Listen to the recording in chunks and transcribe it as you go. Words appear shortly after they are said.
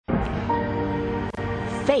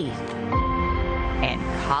faith, and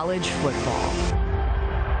college football.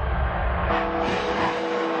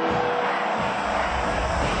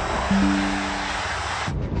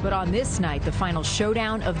 But on this night, the final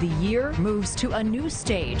showdown of the year moves to a new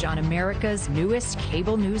stage on America's newest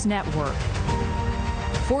cable news network.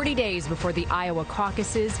 40 days before the Iowa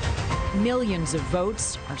caucuses, millions of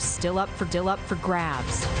votes are still up for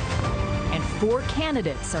grabs. And 4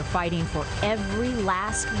 candidates are fighting for every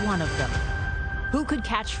last one of them. Who could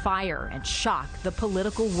catch fire and shock the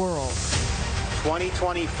political world?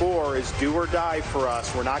 2024 is do or die for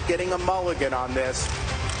us. We're not getting a mulligan on this.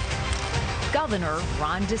 Governor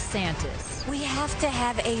Ron DeSantis. We have to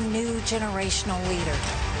have a new generational leader.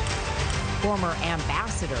 Former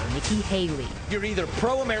Ambassador Nikki Haley. You're either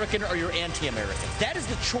pro-American or you're anti-American. That is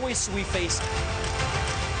the choice we face.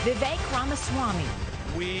 Vivek Ramaswamy.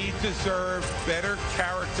 We deserve better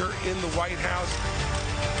character in the White House.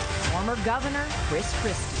 Former Governor Chris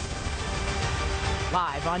Christie.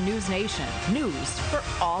 Live on News Nation, news for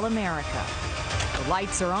all America. The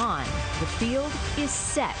lights are on. The field is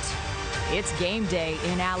set. It's game day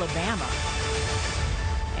in Alabama.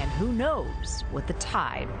 And who knows what the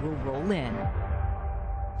tide will roll in.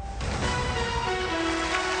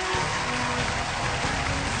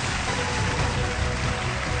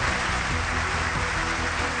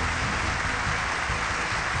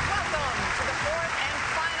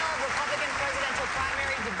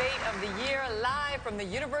 From the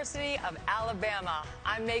University of Alabama.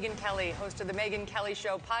 I'm Megyn Kelly, host of the Megyn Kelly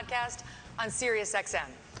Show podcast on SiriusXM.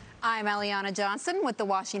 I'm Eliana Johnson with the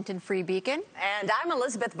Washington Free Beacon. And I'm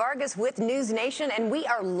Elizabeth Vargas with News Nation, and we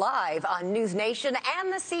are live on News Nation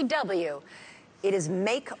and the CW. It is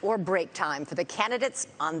make or break time for the candidates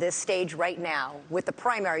on this stage right now, with the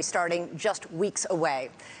primary starting just weeks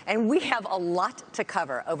away. And we have a lot to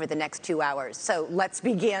cover over the next 2 hours. So let's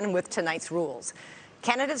begin with tonight's rules.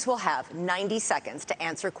 Candidates will have 90 seconds to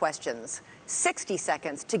answer questions, 60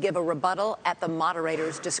 seconds to give a rebuttal at the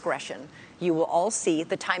moderator's discretion. You will all see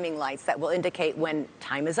the timing lights that will indicate when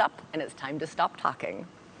time is up and it's time to stop talking.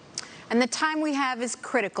 And the time we have is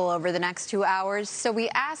critical over the next 2 hours, so we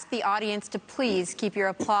ask the audience to please keep your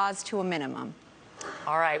applause to a minimum.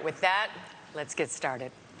 All right, with that, let's get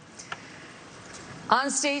started. On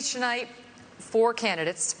stage tonight, 4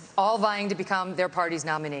 candidates, all vying to become their party's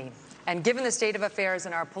nominee. And given the state of affairs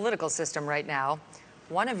in our political system right now,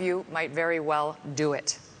 one of you might very well do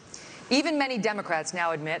it. Even many Democrats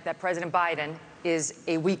now admit that President Biden is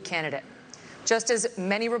a weak candidate, just as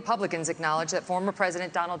many Republicans acknowledge that former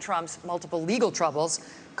President Donald Trump's multiple legal troubles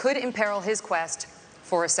could imperil his quest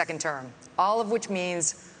for a second term, all of which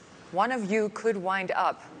means one of you could wind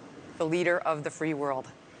up the leader of the free world.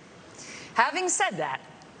 Having said that,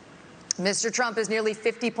 Mr. Trump is nearly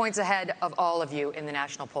 50 points ahead of all of you in the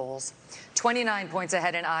national polls, 29 points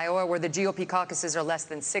ahead in Iowa, where the GOP caucuses are less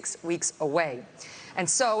than 6 weeks away. And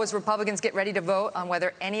so, as Republicans get ready to vote on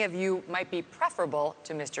whether any of you might be preferable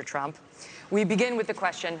to Mr. Trump, we begin with the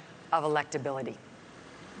question of electability.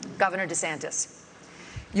 Governor DeSantis,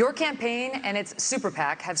 your campaign and its super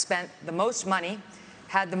PAC have spent the most money,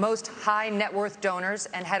 had the most high net worth donors,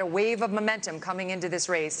 and had a wave of momentum coming into this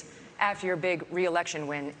race after your big re-election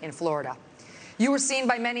win in Florida. You were seen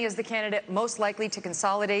by many as the candidate most likely to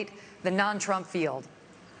consolidate the non-Trump field.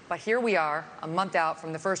 But here we are, a month out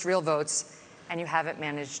from the first real votes, and you haven't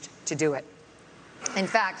managed to do it. In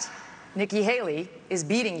fact, Nikki Haley is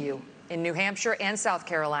beating you in New Hampshire and South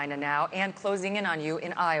Carolina now, and closing in on you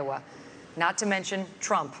in Iowa, not to mention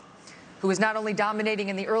Trump, who is not only dominating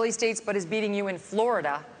in the early states, but is beating you in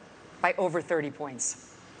Florida by over 30 points.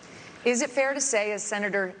 Is it fair to say, as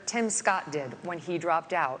Senator Tim Scott did when he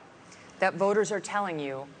dropped out, that voters are telling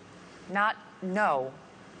you, not no,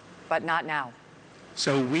 but not now?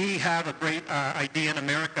 So we have a great idea in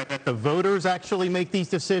America that the voters actually make these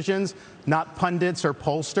decisions, not pundits or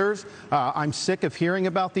pollsters. I'm sick of hearing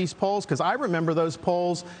about these polls because I remember those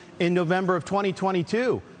polls in November of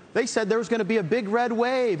 2022. They said there was going to be a big red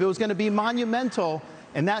wave. It was going to be monumental,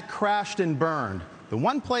 and that crashed and burned. The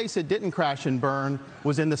one place it didn't crash and burn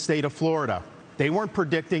was in the state of Florida. They weren't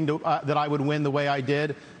predicting that I would win the way I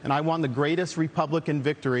did, and I won the greatest Republican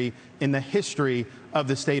victory in the history of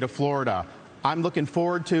the state of Florida. I'm looking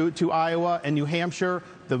forward to Iowa and New Hampshire.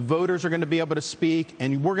 The voters are going to be able to speak,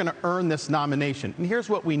 and we're going to earn this nomination. And here's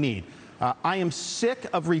what we need. I am sick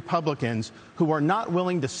of Republicans who are not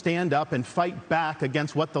willing to stand up and fight back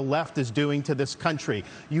against what the left is doing to this country.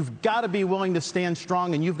 You've got to be willing to stand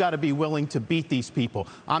strong, and you've got to be willing to beat these people.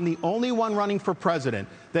 I'm the only one running for president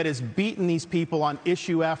that has beaten these people on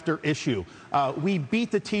issue after issue. We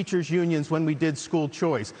beat the teachers' unions when we did school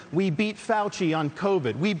choice. We beat Fauci on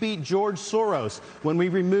COVID. We beat George Soros when we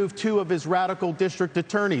removed 2 of his radical district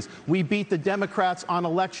attorneys. We beat the Democrats on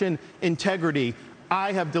election integrity.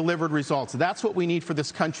 I have delivered results. That's what we need for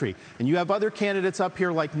this country. And you have other candidates up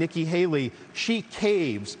here like Nikki Haley. She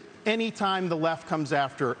caves anytime the left comes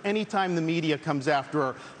after her, anytime the media comes after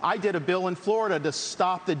her. I did a bill in Florida to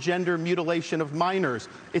stop the gender mutilation of minors.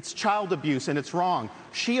 It's child abuse and it's wrong.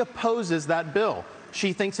 She opposes that bill.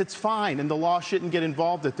 She thinks it's fine and the law shouldn't get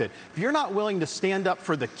involved with it. If you're not willing to stand up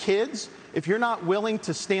for the kids, if you're not willing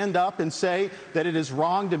to stand up and say that it is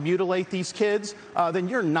wrong to mutilate these kids, then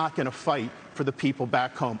you're not going to fight for the people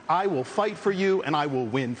back home. I will fight for you and I will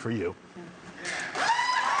win for you.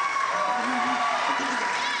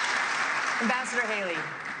 Ambassador Haley,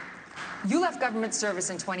 you left government service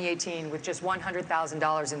in 2018 with just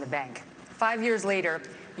 $100,000 in the bank. 5 years later,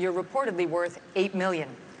 you're reportedly worth $8 million,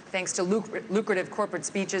 thanks to lucrative corporate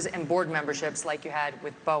speeches and board memberships like you had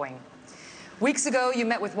with Boeing. Weeks ago, you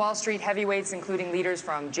met with Wall Street heavyweights, including leaders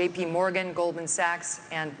from J.P. Morgan, Goldman Sachs,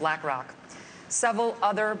 and BlackRock. Several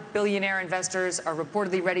other billionaire investors are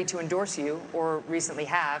reportedly ready to endorse you, or recently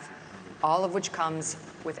have, all of which comes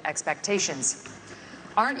with expectations.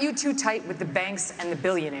 Aren't you too tight with the banks and the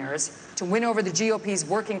billionaires to win over the GOP's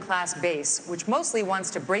working class base, which mostly wants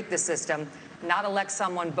to break the system, not elect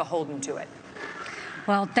someone beholden to it?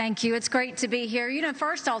 Well, thank you. It's great to be here. You know,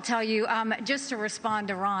 first I'll tell you, just to respond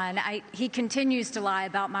to Ron, he continues to lie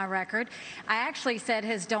about my record. I actually said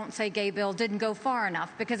his Don't Say Gay bill didn't go far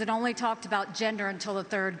enough because it only talked about gender until the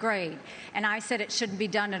 3rd grade. And I said it shouldn't be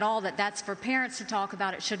done at all, that's for parents to talk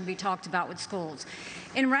about. It shouldn't be talked about with schools.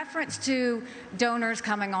 In reference to donors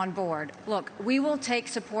coming on board, look, we will take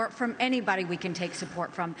support from anybody we can take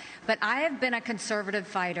support from. But I have been a conservative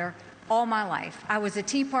fighter all my life. I was a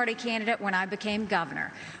Tea Party candidate when I became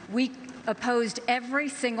governor. We opposed every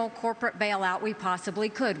single corporate bailout we possibly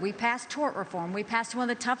could. We passed tort reform. We passed one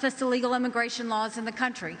of the toughest illegal immigration laws in the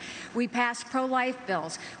country. We passed pro-life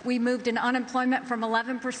bills. We moved in unemployment from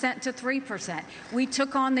 11% to 3%. We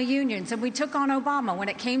took on the unions, and we took on Obama when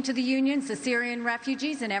it came to the unions, the Syrian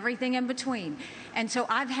refugees, and everything in between. And so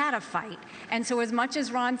I've had a fight. And so as much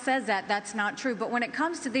as Ron says that, that's not true. But when it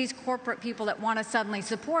comes to these corporate people that want to suddenly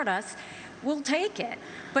support us, we'll take it.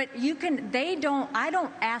 But I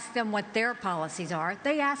don't ask them what their policies are.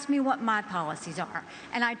 They ask me what my policies are.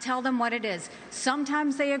 And I tell them what it is.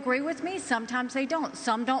 Sometimes they agree with me, sometimes they don't.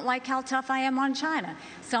 Some don't like how tough I am on China.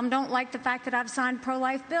 Some don't like the fact that I've signed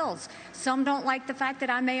pro-life bills. Some don't like the fact that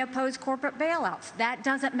I may oppose corporate bailouts. That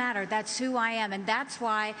doesn't matter. That's who I am. And that's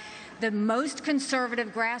why the most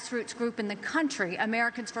conservative grassroots group in the country,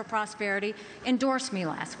 Americans for Prosperity, endorsed me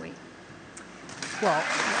last week. Well,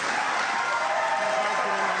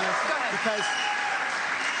 because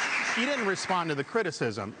he didn't respond to the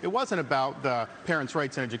criticism. It wasn't about the Parents'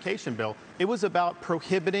 Rights and Education bill. It was about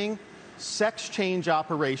prohibiting sex change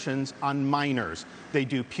operations on minors. They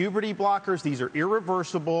do puberty blockers. These are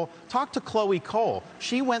irreversible. Talk to Chloe Cole.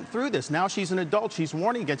 She went through this. Now she's an adult. She's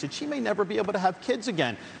warning against it. She may never be able to have kids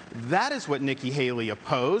again. That is what Nikki Haley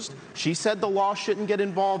opposed. She said the law shouldn't get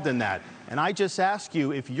involved in that. And I just ask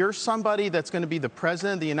you, if you're somebody that's going to be the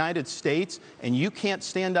president of the United States and you can't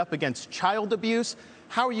stand up against child abuse,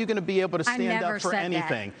 how are you going to be able to stand up for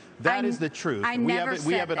anything? That is the truth.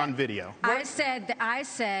 We have it on video. I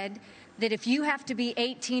said that if you have to be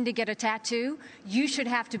 18 to get a tattoo, you should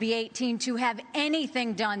have to be 18 to have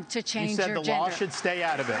anything done to change your gender. You said the law should stay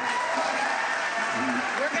out of it.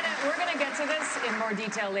 We're gonna get to this in more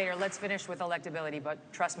detail later. Let's finish with electability, but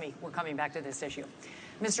trust me, we're coming back to this issue.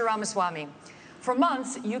 Mr. Ramaswamy, for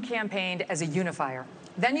months you campaigned as a unifier.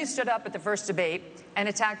 Then you stood up at the first debate and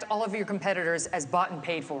attacked all of your competitors as bought and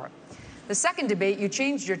paid for. The second debate, you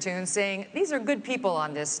changed your tune, saying, these are good people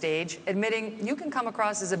on this stage, admitting you can come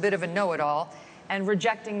across as a bit of a know-it-all and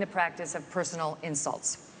rejecting the practice of personal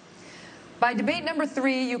insults. By debate number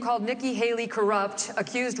 3, you called Nikki Haley corrupt,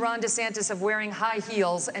 accused Ron DeSantis of wearing high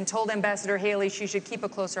heels, and told Ambassador Haley she should keep a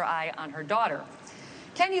closer eye on her daughter.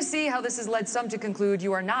 Can you see how this has led some to conclude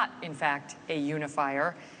you are not, in fact, a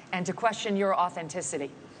unifier, and to question your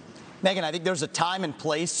authenticity? Megyn, I think there's a time and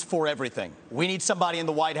place for everything. We need somebody in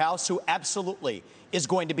the White House who absolutely is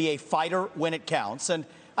going to be a fighter when it counts. And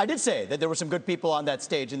I did say that there were some good people on that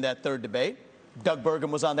stage in that third debate. Doug Burgum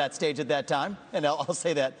was on that stage at that time, and I'll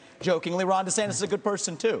say that jokingly. Ron DeSantis is a good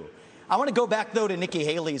person, too. I want to go back, though, to Nikki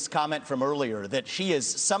Haley's comment from earlier that she is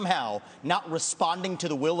somehow not responding to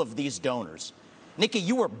the will of these donors. Nikki,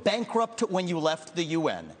 you were bankrupt when you left the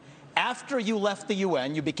UN. After you left the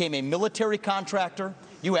UN, you became a military contractor.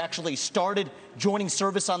 You actually started joining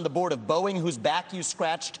service on the board of Boeing, whose back you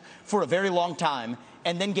scratched for a very long time,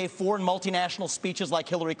 and then gave foreign multinational speeches like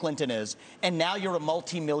Hillary Clinton is, and now you're a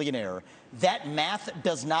multimillionaire. That math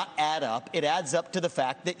does not add up. It adds up to the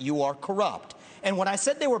fact that you are corrupt. And when I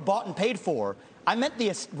said they were bought and paid for, I meant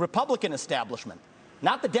the Republican establishment,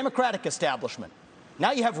 not the Democratic establishment.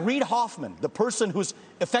 Now you have Reid Hoffman, the person who's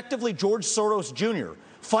effectively George Soros Jr.,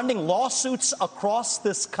 funding lawsuits across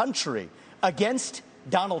this country against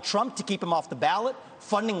Donald Trump to keep him off the ballot,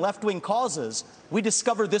 funding left-wing causes. We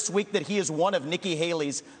discovered this week that he is one of Nikki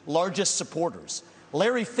Haley's largest supporters.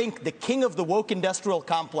 Larry Fink, the king of the woke industrial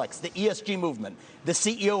complex, the ESG movement, the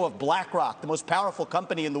CEO of BlackRock, the most powerful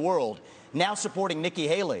company in the world, now supporting Nikki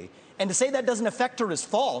Haley. And to say that doesn't affect her is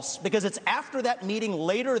false, because it's after that meeting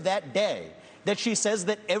later that day that she says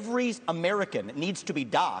that every American needs to be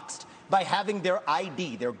doxxed by having their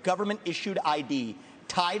ID, their government-issued ID,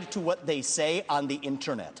 tied to what they say on the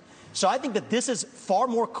internet. So I think that this is far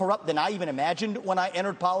more corrupt than I even imagined when I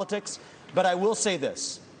entered politics. But I will say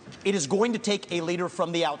this. It is going to take a leader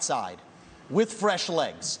from the outside, with fresh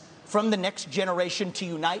legs, from the next generation to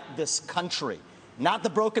unite this country. Not the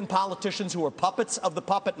broken politicians who are puppets of the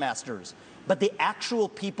puppet masters, but the actual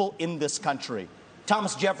people in this country.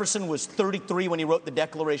 Thomas Jefferson was 33 when he wrote the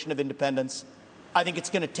Declaration of Independence. I think it's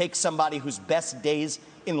going to take somebody whose best days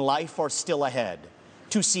in life are still ahead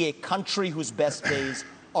to see a country whose best days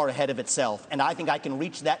are ahead of itself. And I think I can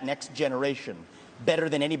reach that next generation better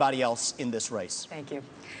than anybody else in this race. Thank you.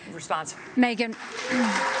 Response. Megyn.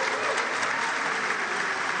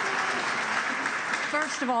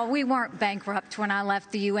 First of all, we weren't bankrupt when I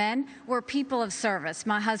left the UN. We're people of service.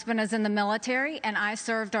 My husband is in the military, and I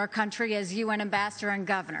served our country as UN ambassador and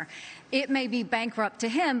governor. It may be bankrupt to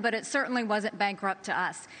him, but it certainly wasn't bankrupt to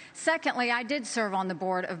us. Secondly, I did serve on the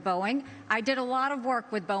board of Boeing. I did a lot of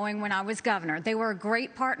work with Boeing when I was governor. They were a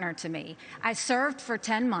great partner to me. I served for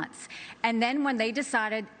 10 months. And then when they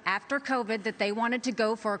decided after COVID that they wanted to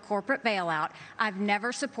go for a corporate bailout, I've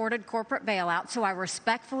never supported corporate bailout, so I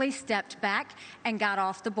respectfully stepped back and got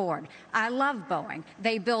off the board. I love Boeing.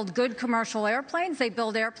 They build good commercial airplanes. They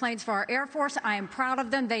build airplanes for our Air Force. I am proud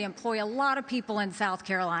of them. They employ a lot of people in South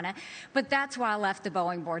Carolina. But that's why I left the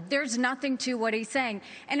Boeing board. There's nothing to what he's saying.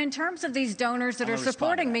 And in terms of these donors that are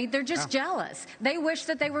supporting me, they're just jealous. They wish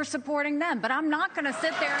that they were supporting them. But I'm not going to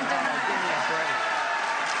sit there and deny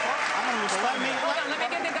Let me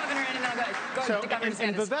get the governor in, and then I'll go to Governor DeSantis.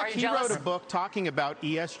 And Vivek, he wrote a book talking about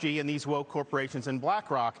ESG and these woke corporations and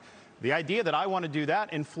BlackRock. The idea that I want to do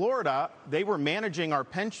that in Florida, they were managing our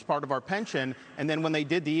part of our pension, and then when they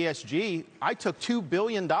did the ESG, I took $2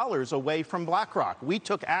 billion away from BlackRock. We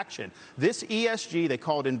took action. This ESG, they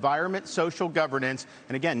call it environment, social governance,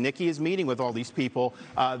 and again, Nikki is meeting with all these people.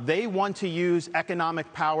 They want to use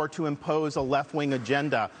economic power to impose a left-wing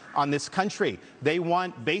agenda on this country. They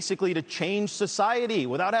want basically to change society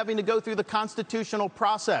without having to go through the constitutional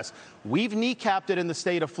process. We've kneecapped it in the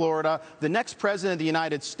state of Florida. The next president of the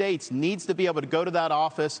United States needs to be able to go to that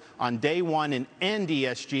office on day one and end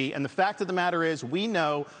ESG. And the fact of the matter is, we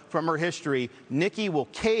know from her history, Nikki will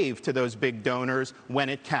cave to those big donors when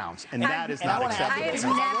it counts. And that is not acceptable.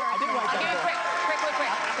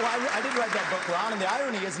 I did write that book, Ron, and the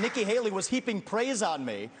irony is Nikki Haley was heaping praise on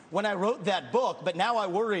me when I wrote that book, but now I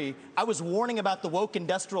worry. I was warning about the woke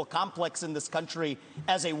industrial complex in this country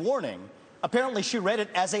as a warning. Apparently, she read it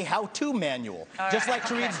as a how-to manual, just like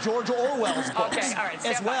she reads George Orwell's books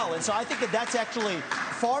as well. And so I think that that's actually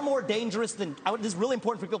far more dangerous than, this is really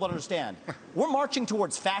important for people to understand. We're marching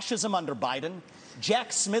towards fascism under Biden.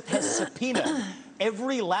 Jack Smith has subpoenaed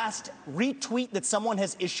every last retweet that someone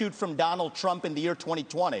has issued from Donald Trump in the year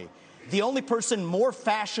 2020. The only person more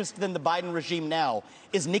fascist than the Biden regime now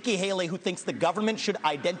is Nikki Haley, who thinks the government should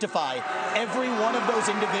identify every one of those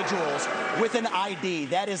individuals with an ID.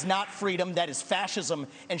 That is not freedom. That is fascism.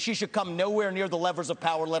 And she should come nowhere near the levers of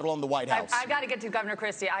power, let alone the White House. I've got to get to Governor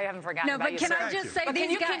Christie. I haven't forgotten about you, sir. No, but can I just say,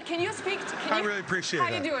 can you speak? I really appreciate that.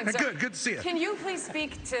 How you doing, sir? Good to see you. Can you please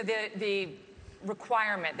speak to the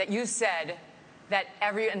requirement that you said that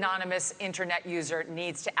every anonymous internet user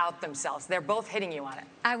needs to out themselves? They're both hitting you on it.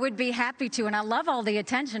 I would be happy to, and I love all the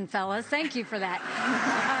attention, fellas. Thank you for that.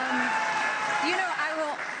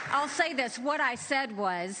 I'll say this. What I said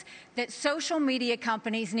was that social media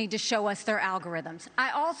companies need to show us their algorithms.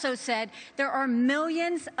 I also said there are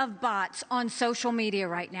millions of bots on social media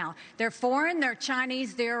right now. They're foreign, they're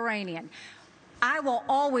Chinese, they're Iranian. I will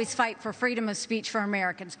always fight for freedom of speech for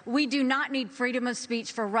Americans. We do not need freedom of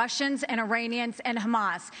speech for Russians and Iranians and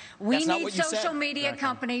Hamas. We need social media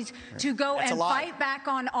companies to go and fight back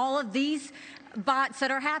on all of these bots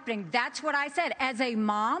that are happening. That's what I said. As a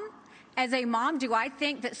mom, do I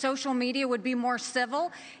think that social media would be more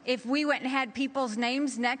civil if we went and had people's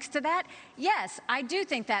names next to that? Yes, I do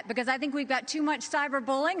think that, because I think we've got too much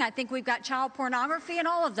cyberbullying. I think we've got child pornography and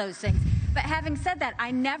all of those things. But having said that,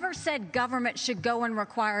 I never said government should go and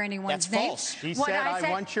require anyone's name. That's false. She said, I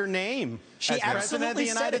want your name. She as President of the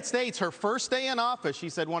United States, her first day in office, she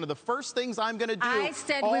said, one of the first things I'm going to do, I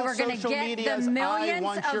said we were going to get the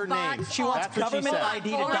millions of bots. She wants government ID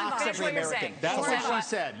to dox every American. That's what she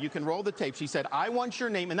said. You can roll the tape. She said, I want your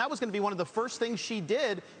name. And that was going to be one of the first things she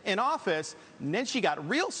did in office. And then she got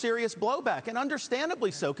real serious blowback, and understandably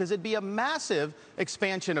so, because it'd be a massive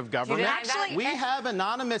expansion of government. We have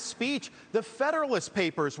anonymous speech. The Federalist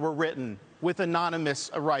Papers were written with anonymous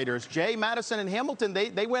writers. Jay, Madison, and Hamilton,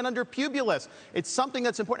 they went under Publius. It's something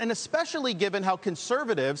that's important, and especially given how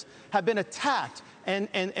conservatives have been attacked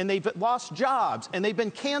and they've lost jobs and they've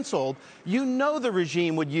been canceled. You know the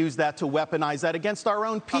regime would use that to weaponize that against our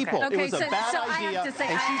own people. It was a bad idea, and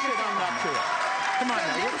she should own up to it. Come on,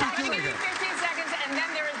 what are you doing here? 15 seconds, and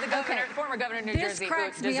then there is the governor, former governor of New Jersey. This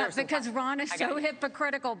cracks me up because Ron is so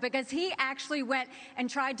hypocritical, because he actually went and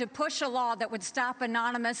tried to push a law that would stop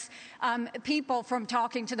anonymous people from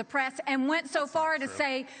talking to the press, and went so far to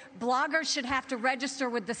say bloggers should have to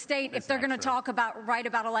register with the state if they're going to write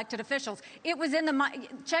about elected officials. It was in the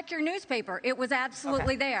check your newspaper. It was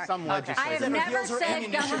absolutely there. I have never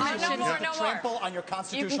said government should trample on your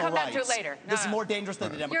constitutional rights. You can come back to it later. This is more dangerous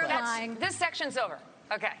than the Democrats. You're lying. This section's over.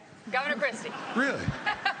 Okay, Governor Christie. Really?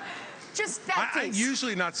 Just that piece.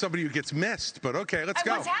 Usually not somebody who gets missed, but okay, let's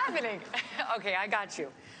go. What's happening? Okay, I got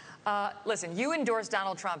you. Listen, you endorsed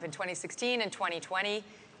Donald Trump in 2016 and 2020.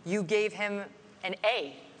 You gave him an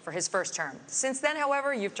A for his first term. Since then,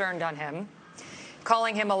 however, you've turned on him,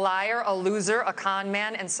 calling him a liar, a loser, a con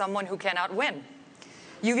man, and someone who cannot win.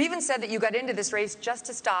 You've even said that you got into this race just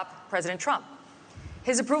to stop President Trump.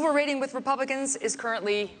 His approval rating with Republicans is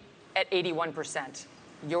currently at 81%.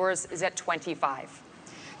 Yours is at 25%.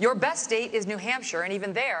 Your best state is New Hampshire, and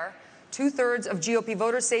even there, 2/3 of GOP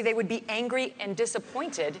voters say they would be angry and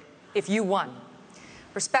disappointed if you won.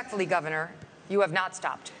 Respectfully, Governor, you have not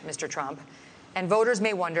stopped Mr. Trump, and voters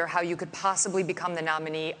may wonder how you could possibly become the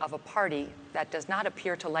nominee of a party that does not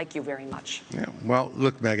appear to like you very much. Yeah, well,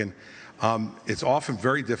 look, Megyn, it's often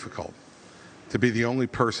very difficult to be the only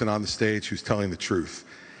person on the stage who's telling the truth,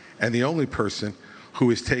 and the only person who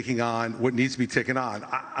is taking on what needs to be taken on.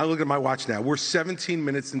 I look at my watch now. We're 17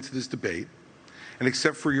 minutes into this debate, and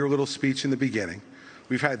except for your little speech in the beginning,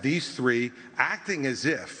 we've had these three acting as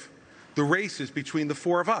if the race is between the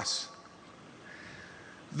four of us.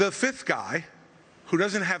 The fifth guy, who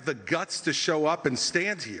doesn't have the guts to show up and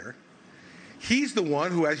stand here, he's the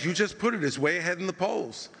one who, as you just put it, is way ahead in the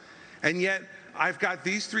polls. And yet, I've got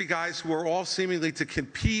these three guys who are all seemingly to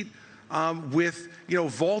compete with,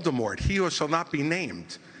 Voldemort, he who shall not be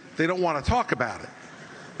named. They don't want to talk about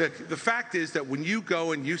it. The fact is that when you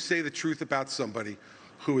go and you say the truth about somebody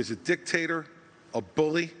who is a dictator, a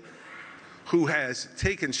bully, who has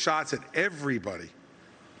taken shots at everybody,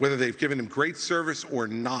 whether they've given him great service or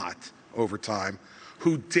not over time,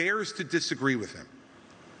 who dares to disagree with him,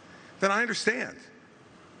 then I understand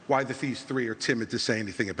why these three are timid to say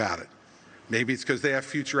anything about it. Maybe it's because they have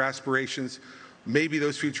future aspirations. Maybe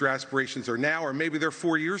those future aspirations are now, or maybe they're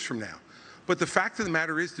 4 years from now. But the fact of the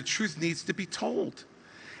matter is the truth needs to be told.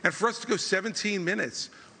 And for us to go 17 minutes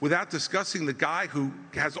without discussing the guy who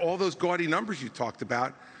has all those gaudy numbers you talked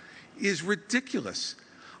about is ridiculous.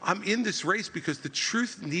 I'm in this race because the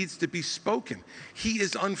truth needs to be spoken. He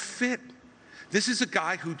is unfit. This is a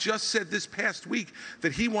guy who just said this past week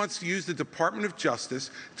that he wants to use the Department of Justice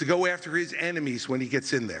to go after his enemies when he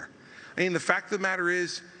gets in there. I mean, the fact of the matter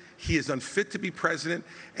is, he is unfit to be president,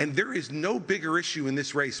 and there is no bigger issue in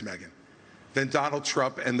this race, Megyn, than Donald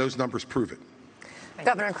Trump, and those numbers prove it.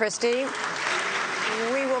 Governor Christie,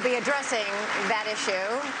 we will be addressing that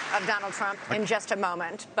issue of Donald Trump in just a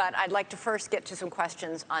moment, but I'd like to first get to some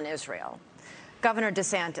questions on Israel. Governor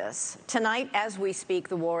DeSantis, tonight as we speak,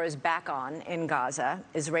 the war is back on in Gaza.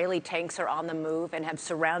 Israeli tanks are on the move and have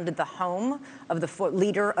surrounded the home of the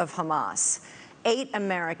leader of Hamas. 8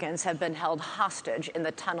 Americans have been held hostage in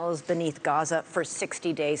the tunnels beneath Gaza for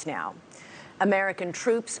 60 days now. American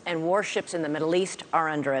troops and warships in the Middle East are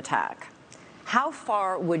under attack. How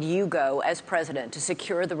far would you go as president to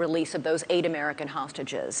secure the release of those 8 American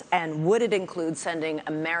hostages? And would it include sending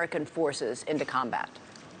American forces into combat?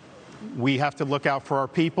 We have to look out for our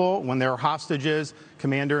people. When there are hostages,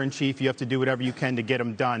 Commander-in-Chief, you have to do whatever you can to get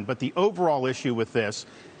them done. But the overall issue with this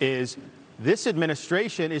is this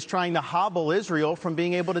administration is trying to hobble Israel from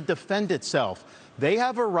being able to defend itself. They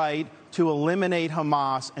have a right to eliminate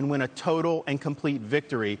Hamas and win a total and complete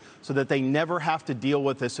victory so that they never have to deal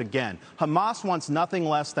with this again. Hamas wants nothing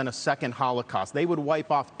less than a second Holocaust. They would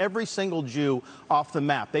wipe off every single Jew off the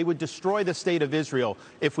map. They would destroy the state of Israel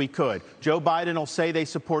if we could. Joe Biden will say they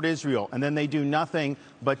support Israel, and then they do nothing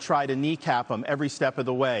but try to kneecap them every step of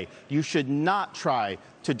the way. You should not try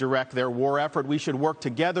to direct their war effort. We should work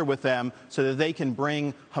together with them so that they can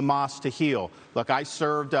bring Hamas to heel. Look, I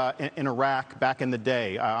served in Iraq back in the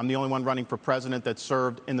day. I'm the only one running for president that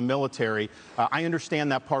served in the military. I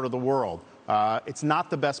understand that part of the world. It's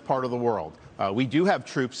not the best part of the world. We do have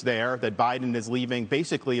troops there that Biden is leaving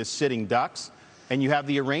basically as sitting ducks. And you have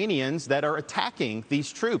the Iranians that are attacking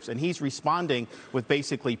these troops, and he's responding with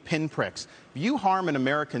basically pinpricks. If you harm an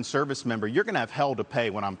American service member, you're going to have hell to pay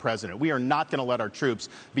when I'm president. We are not going to let our troops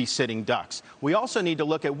be sitting ducks. We also need to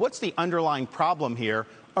look at what's the underlying problem here.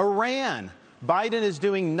 Iran. Biden is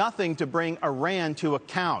doing nothing to bring Iran to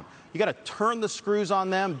account. You got to turn the screws on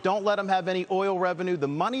them. Don't let them have any oil revenue. The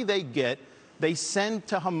money they get, they send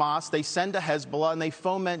to Hamas, they send to Hezbollah, and they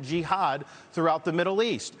foment jihad throughout the Middle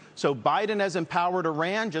East. So Biden has empowered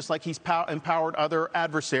Iran just like he's empowered other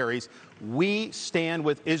adversaries. We stand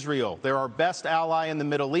with Israel. They're our best ally in the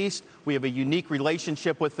Middle East. We have a unique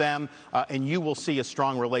relationship with them, and you will see a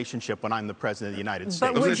strong relationship when I'm the president of the United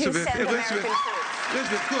States. But would you send American troops?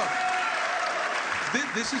 Elizabeth,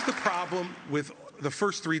 look, this is the problem with the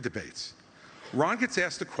first three debates. Ron gets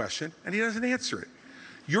asked a question, and he doesn't answer it.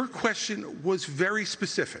 Your question was very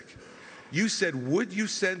specific. You said, would you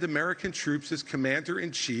send American troops as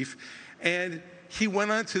commander-in-chief? And he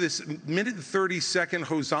went on to this minute and 30-second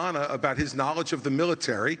hosanna about his knowledge of the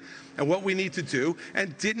military and what we need to do,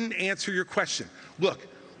 and didn't answer your question. Look,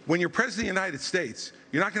 when you're president of the United States,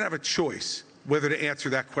 you're not going to have a choice whether to answer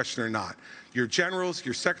that question or not. Your generals,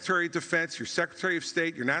 your Secretary of Defense, your Secretary of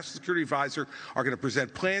State, your National Security Advisor are going to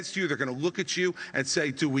present plans to you. They're going to look at you and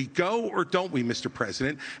say, do we go or don't we, Mr.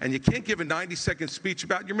 President? And you can't give a 90-second speech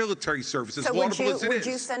about your military services. So would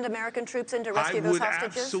you send American troops in to rescue those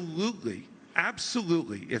hostages?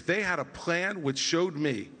 Absolutely. If they had a plan which showed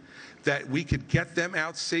me that we could get them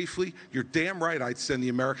out safely, you're damn right I'd send the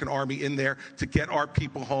American Army in there to get our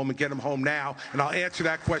people home and get them home now. And I'll answer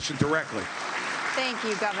that question directly. Thank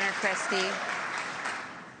you, Governor Christie.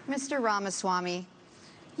 Mr. Ramaswamy,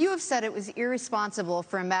 you have said it was irresponsible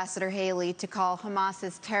for Ambassador Haley to call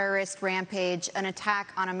Hamas's terrorist rampage an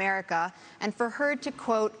attack on America and for her to,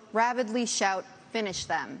 quote, rabidly shout, finish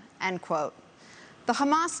them, end quote. The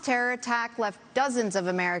Hamas terror attack left dozens of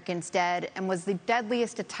Americans dead and was the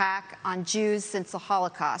deadliest attack on Jews since the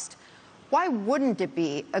Holocaust. Why wouldn't it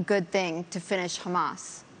be a good thing to finish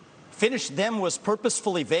Hamas? Finish them was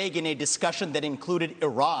purposefully vague in a discussion that included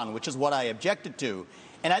Iran, which is what I objected to.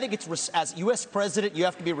 And I think it's, as U.S. president, you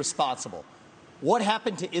have to be responsible. What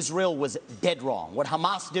happened to Israel was dead wrong. What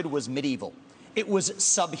Hamas did was medieval. It was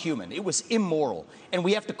subhuman. It was immoral. And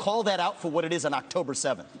we have to call that out for what it is on October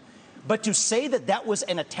 7th. But to say that that was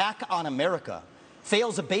an attack on America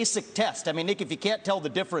fails a basic test. I mean, Nick, if you can't tell the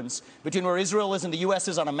difference between where Israel is and the U.S.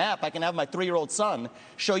 is on a map, I can have my 3-year-old son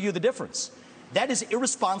show you the difference. That is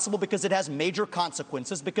irresponsible because it has major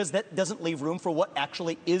consequences, because that doesn't leave room for what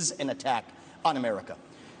actually is an attack on America.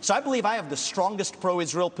 So I believe I have the strongest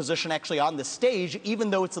pro-Israel position actually on the stage, even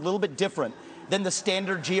though it's a little bit different than the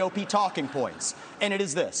standard GOP talking points. And it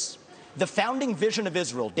is this. The founding vision of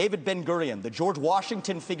Israel, David Ben-Gurion, the George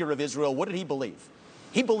Washington figure of Israel, what did he believe?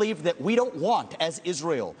 He believed that we don't want, as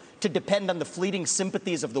Israel, to depend on the fleeting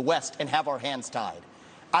sympathies of the West and have our hands tied.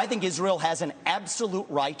 I think Israel has an absolute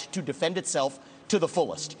right to defend itself to the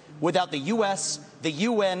fullest, without the U.S., the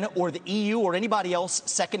UN, or the EU, or anybody else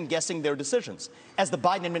second-guessing their decisions, as the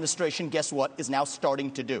Biden administration, guess what, is now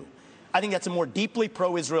starting to do. I think that's a more deeply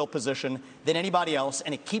pro-Israel position than anybody else,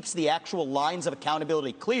 and it keeps the actual lines of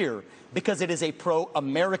accountability clear because it is a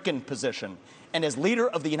pro-American position. And as leader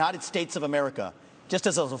of the United States of America, just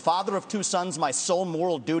as a father of 2 sons, my sole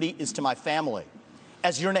moral duty is to my family.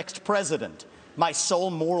 As your next president, my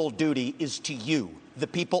sole moral duty is to you, the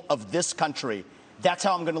people of this country. That's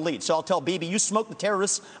how I'm going to lead. So I'll tell Bibi, you smoke the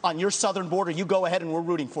terrorists on your southern border, you go ahead and we're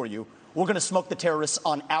rooting for you. We're going to smoke the terrorists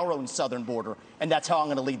on our own southern border, and that's how I'm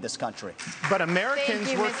going to lead this country. But Americans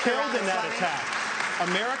were killed in that attack.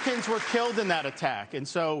 Americans were killed in that attack. And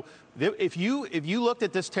so if you looked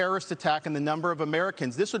at this terrorist attack and the number of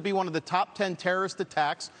Americans, this would be one of the top 10 terrorist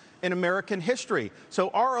attacks in American history. So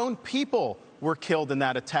our own people were killed in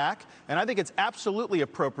that attack. And I think it's absolutely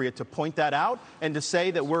appropriate to point that out and to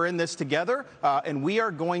say that we're in this together, and we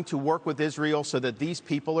are going to work with Israel so that these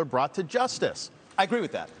people are brought to justice. I agree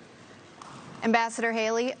with that. Ambassador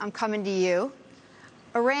Haley, I'm coming to you.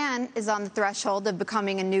 Iran is on the threshold of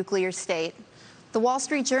becoming a nuclear state. The Wall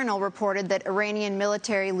Street Journal reported that Iranian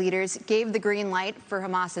military leaders gave the green light for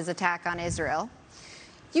Hamas's attack on Israel.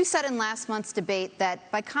 You said in last month's debate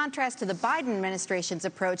that, by contrast to the Biden administration's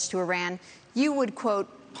approach to Iran, you would, quote,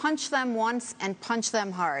 punch them once and punch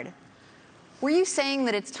them hard. Were you saying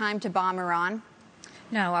that it's time to bomb Iran?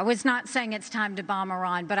 No, I was not saying it's time to bomb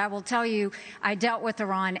Iran, but I will tell you, I dealt with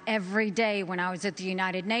Iran every day when I was at the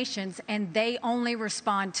United Nations, and they only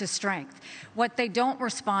respond to strength. What they don't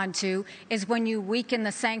respond to is when you weaken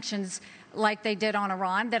the sanctions like they did on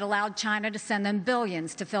Iran that allowed China to send them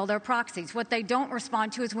billions to fill their proxies. What they don't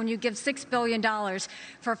respond to is when you give $6 billion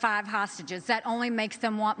for 5 hostages. That only makes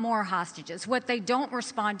them want more hostages. What they don't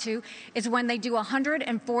respond to is when they do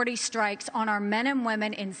 140 strikes on our men and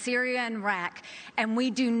women in Syria and Iraq, and we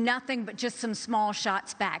do nothing but just some small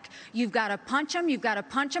shots back. You've got to punch them, you've got to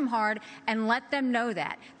punch them hard, and let them know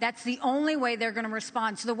that. That's the only way they're going to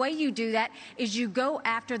respond. So the way you do that is you go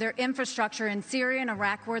after their infrastructure in Syria and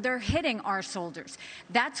Iraq where they're hitting our soldiers.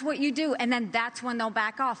 That's what you do, and then that's when they'll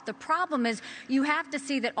back off. The problem is you have to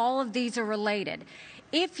see that all of these are related.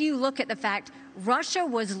 If you look at the fact Russia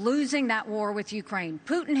was losing that war with Ukraine.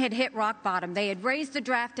 Putin had hit rock bottom. They had raised the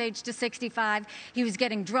draft age to 65. He was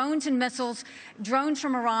getting drones and missiles, drones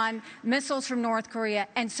from Iran, missiles from North Korea.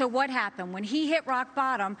 And so what happened? When he hit rock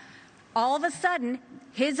bottom, all of a sudden,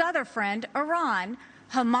 his other friend, Iran,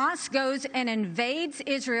 Hamas goes and invades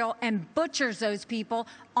Israel and butchers those people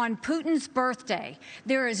on Putin's birthday.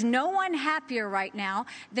 There is no one happier right now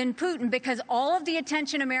than Putin because all of the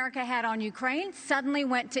attention America had on Ukraine suddenly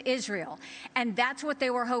went to Israel. And that's what they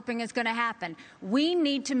were hoping is going to happen. We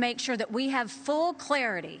need to make sure that we have full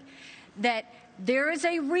clarity that there is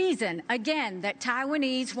a reason, again, that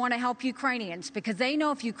Taiwanese want to help Ukrainians because they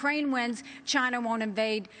know if Ukraine wins, China won't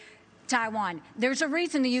invade Taiwan. There's a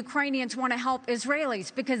reason the Ukrainians want to help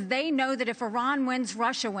Israelis because they know that if Iran wins,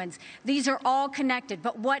 Russia wins. These are all connected.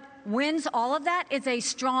 But what wins all of that is a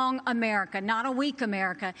strong America, not a weak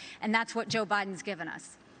America. And that's what Joe Biden's given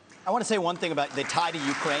us. I want to say one thing about the tie to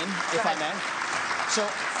Ukraine, if I may. So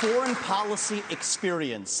foreign policy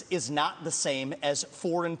experience is not the same as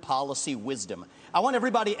foreign policy wisdom. I want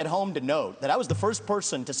everybody at home to note that I was the first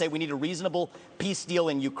person to say we need a reasonable peace deal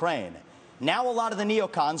in Ukraine. Now a lot of the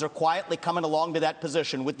neocons are quietly coming along to that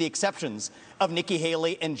position, with the exceptions of Nikki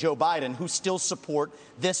Haley and Joe Biden, who still support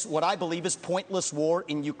this, what I believe is pointless war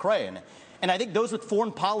in Ukraine. And I think those with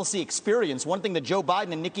foreign policy experience, one thing that Joe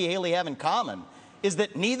Biden and Nikki Haley have in common is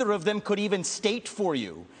that neither of them could even state for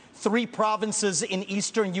you 3 provinces in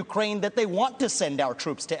eastern Ukraine that they want to send our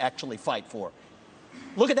troops to actually fight for.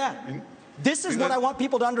 Look at that. This is what I want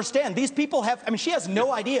people to understand. These people have, I mean, she has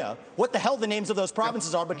no idea what the hell the names of those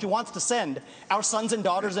provinces are, but she wants to send our sons and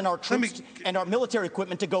daughters and our troops and our military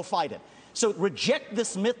equipment to go fight it. So reject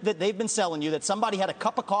this myth that they've been selling you, that somebody had a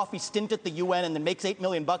cup of coffee stint at the UN and then makes $8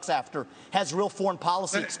 million after, has real foreign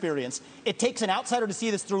policy experience. It takes an outsider to see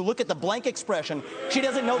this through. Look at the blank expression. She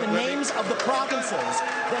doesn't know the names of the provinces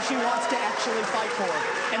that she wants to actually fight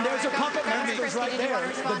for. And there's her puppet masters right there.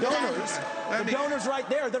 The donors right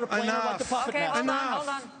there that are playing her like the puppet masters. Hold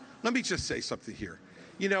on. Let me just say something here.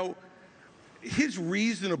 You know, his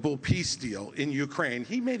reasonable peace deal in Ukraine,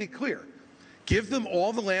 he made it clear. Give them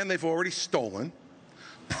all the land they've already stolen.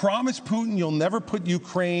 Promise Putin you'll never put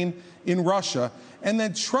Ukraine in Russia, and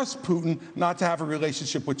then trust Putin not to have a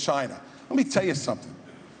relationship with China. Let me tell you something.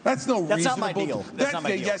 That's no reasonable. That's not my deal. That's not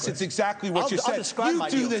my deal. Yes, it's exactly what you said. You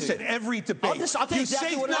do this at every debate. I'll tell you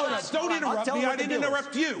exactly what it is. Don't interrupt me. I didn't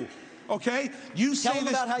interrupt you. Okay? You say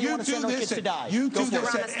this. You do this. You do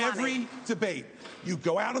this at every debate. You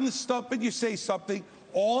go out on the stump and you say something.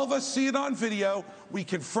 All of us see it on video. We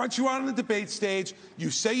confront you on the debate stage. You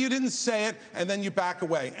say you didn't say it, and then you back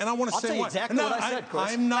away. And I want to say what I said, Chris.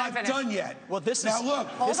 I'm not done yet. Well, this is now look.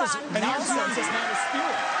 This is nonsense. This man is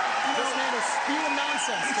spewing. This man is spewing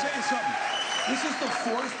nonsense. Let me tell you something. This is the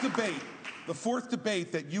 4th debate. The 4th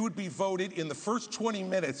debate that you would be voted in the first 20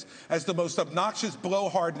 minutes as the most obnoxious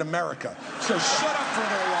blowhard in America. So shut up for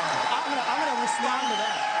a little while. I'm going to respond to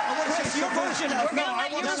that. Chris, your version of We're going to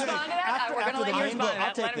let you respond to that. We're going to let you respond to that.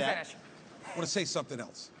 I'll take that. I want to say something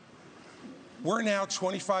else. We're now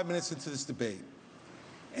 25 minutes into this debate,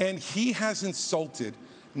 and he has insulted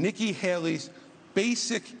Nikki Haley's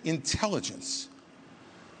basic intelligence,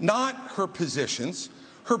 not her positions,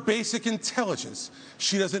 Her basic intelligence.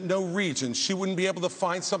 She doesn't know regions. She wouldn't be able to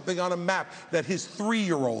find something on a map that his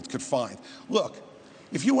 3-year-old could find. Look,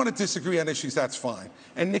 if you want to disagree on issues, that's fine.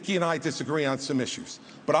 And Nikki and I disagree on some issues.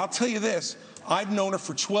 But I'll tell you this, I've known her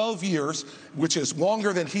for 12 years, which is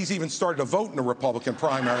longer than he's even started to vote in a Republican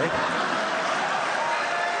primary.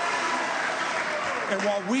 And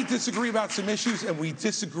while we disagree about some issues and we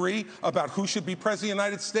disagree about who should be president of the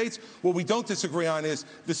United States, what we don't disagree on is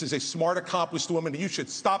this is a smart, accomplished woman, and you should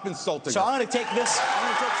stop insulting her. So I'm going to take this,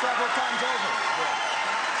 several times over.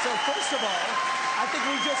 So first of all, I think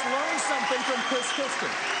we just learned something from Chris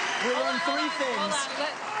Christie. We learned three things.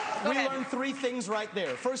 We learned three things right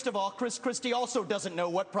there. First of all, Chris Christie also doesn't know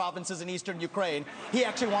what provinces in eastern Ukraine he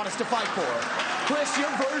actually wants us to fight for. Chris,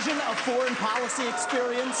 your version of foreign policy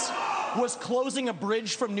experience was closing a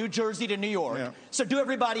bridge from New Jersey to New York. Yeah. So do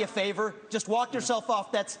everybody a favor, just walk yourself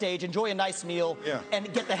off that stage, enjoy a nice meal,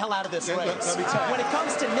 and get the hell out of this race. Let me tell you. When it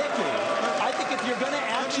comes to Nikki, I think if you're going to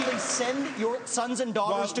actually send your sons and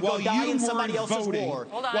daughters to go die in somebody else's war,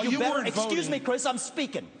 you better, excuse me, Chris, I'm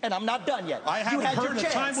speaking, and I'm not done yet. I haven't heard the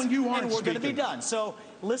time when you aren't and we're going to be speaking. done. So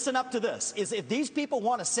listen up to this, is if these people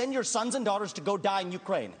want to send your sons and daughters to go die in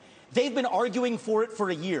Ukraine, they've been arguing for it for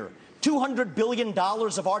a year. $200 billion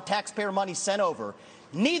of our taxpayer money sent over.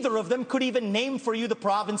 Neither of them could even name for you the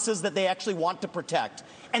provinces that they actually want to protect.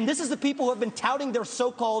 And this is the people who have been touting their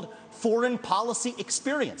so-called foreign policy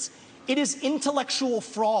experience. It is intellectual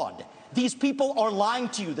fraud. These people are lying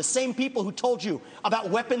to you, the same people who told you about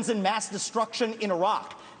weapons and mass destruction in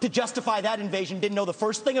Iraq. To justify that invasion, didn't know the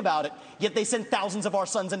first thing about it, yet they sent thousands of our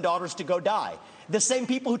sons and daughters to go die. The same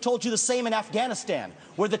people who told you the same in Afghanistan,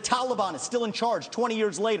 where the Taliban is still in charge 20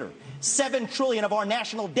 years later. $7 trillion of our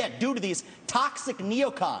national debt due to these toxic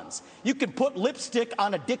neocons. You can put lipstick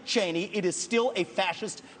on a Dick Cheney, it is still a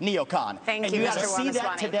fascist neocon. Thank you, Mr. Ramaswamy. And you got to see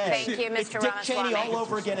that today. Thank you, Mr. It's Dick Ramaswamy. Cheney all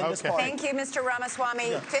over again in this party. Thank you, Mr.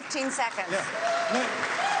 Ramaswamy. 15 seconds.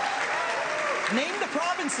 Name the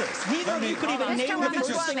provinces. Neither of you could even name the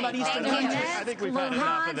first thing about Eastern Europe. I think we've had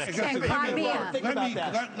enough of this. And Crimea. Think about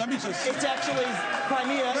that. Let me just... It's actually,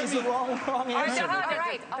 Crimea is the wrong answer. All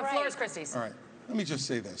right. The floor is Christie's. All right. Let me just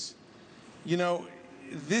say this. You know,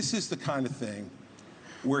 this is the kind of thing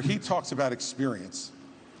where he talks about experience.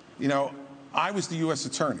 You know, I was the U.S.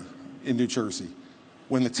 attorney in New Jersey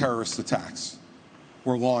when the terrorist attacks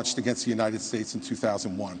were launched against the United States in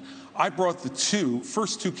 2001. I brought the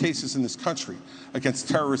first two cases in this country against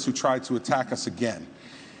terrorists who tried to attack us again.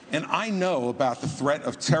 And I know about the threat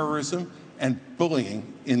of terrorism and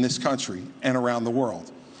bullying in this country and around the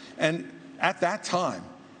world. And at that time,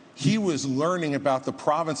 he was learning about the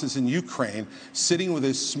provinces in Ukraine, sitting with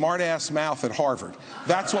his smart-ass mouth at Harvard.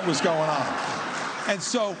 That's what was going on. And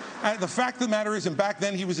so the fact of the matter is, and back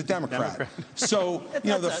then he was a Democrat. So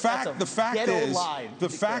you know the fact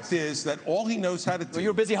is that all he knows how to do. Well,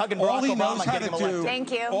 you're busy hugging Barack Obama, getting him elected.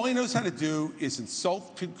 Thank you. All he knows how to do is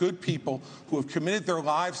insult good people who have committed their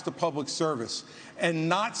lives to public service, and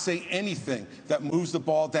not say anything that moves the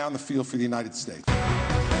ball down the field for the United States.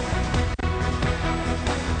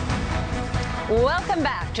 Welcome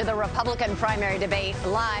back to the Republican primary debate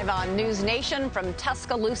live on News Nation from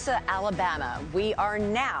Tuscaloosa, Alabama. We are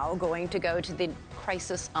now going to go to the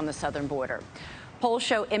crisis on the southern border. Polls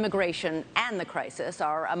show immigration and the crisis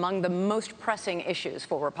are among the most pressing issues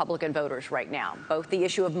for Republican voters right now. Both the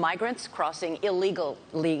issue of migrants crossing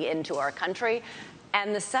illegally into our country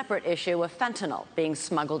and the separate issue of fentanyl being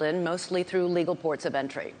smuggled in mostly through legal ports of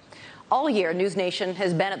entry. All year, News Nation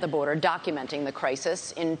has been at the border documenting the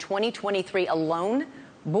crisis. In 2023 alone,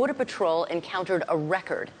 Border Patrol encountered a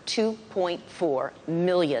record 2.4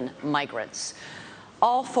 million migrants.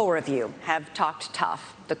 All four of you have talked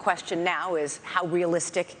tough. The question now is, how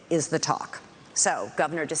realistic is the talk? So,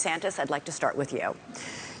 Governor DeSantis, I'd like to start with you.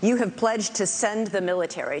 You have pledged to send the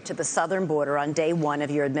military to the southern border on day one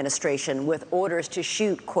of your administration with orders to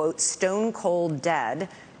shoot, quote, stone cold dead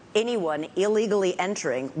anyone illegally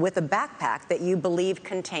entering with a backpack that you believe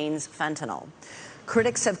contains fentanyl.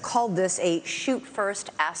 Critics have called this a shoot first,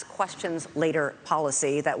 ask questions later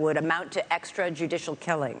policy that would amount to extrajudicial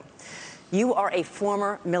killing. You are a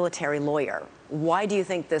former military lawyer. Why do you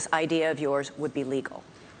think this idea of yours would be legal?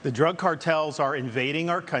 The drug cartels are invading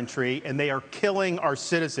our country, and they are killing our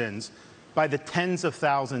citizens by the tens of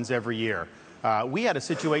thousands every year. We had a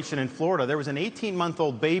situation in Florida. There was an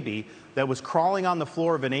 18-month-old baby that was crawling on the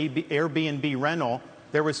floor of an Airbnb rental.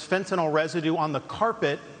 There was fentanyl residue on the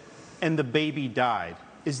carpet, and the baby died.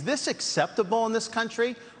 Is this acceptable in this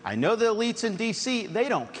country? I know the elites in D.C., they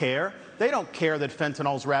don't care. They don't care that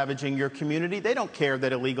fentanyl's ravaging your community. They don't care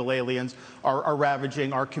that illegal aliens are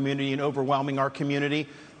ravaging our community and overwhelming our community.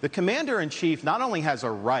 The commander-in-chief not only has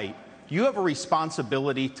a right, you have a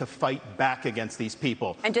responsibility to fight back against these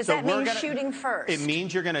people. And does that mean shooting first? It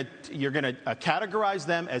means you're going to categorize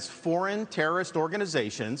them as foreign terrorist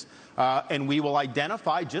organizations, and we will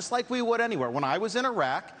identify, just like we would anywhere. When I was in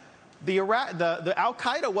Iraq, the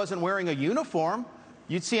Al-Qaeda wasn't wearing a uniform.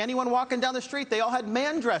 You'd see anyone walking down the street, they all had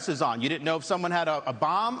man dresses on. You didn't know if someone had a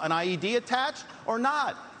bomb, an IED attached or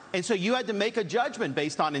not. And so you had to make a judgment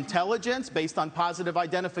based on intelligence, based on positive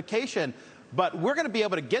identification. But we're going to be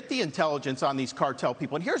able to get the intelligence on these cartel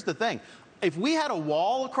people. And here's the thing. If we had a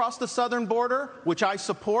wall across the southern border, which I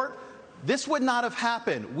support, this would not have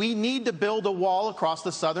happened. We need to build a wall across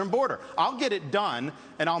the southern border. I'll get it done,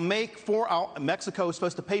 and Mexico is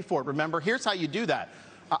supposed to pay for it. Remember, here's how you do that.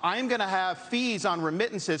 I'm going to have fees on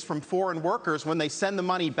remittances from foreign workers when they send the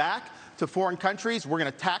money back to foreign countries. We're going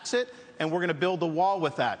to tax it, and we're going to build a wall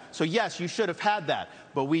with that. So, yes, you should have had that.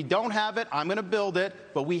 But we don't have it. I'm going to build it.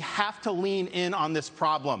 But we have to lean in on this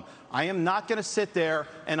problem. I am not going to sit there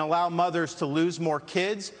and allow mothers to lose more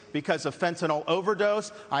kids because of fentanyl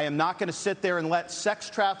overdose. I am not going to sit there and let sex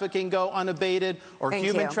trafficking go unabated or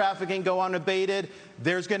human trafficking go unabated.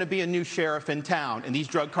 There's going to be a new sheriff in town, and these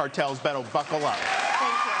drug cartels better buckle up.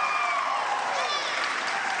 Thank you.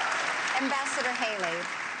 Ambassador Haley,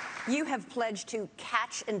 you have pledged to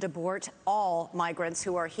catch and deport all migrants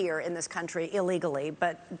who are here in this country illegally.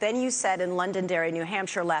 But then you said in Londonderry, New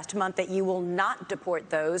Hampshire last month that you will not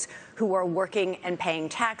deport those who are working and paying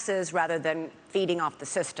taxes rather than feeding off the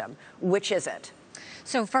system. Which is it?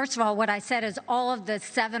 So first of all, what I said is all of the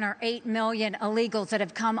 7 or 8 million illegals that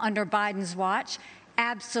have come under Biden's watch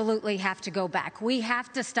absolutely have to go back. We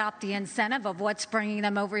have to stop the incentive of what's bringing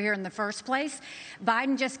them over here in the first place.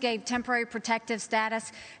 Biden just gave temporary protective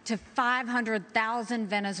status to 500,000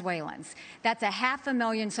 Venezuelans. That's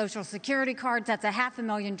 500,000 Social Security cards. That's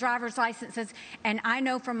 500,000 driver's licenses. And I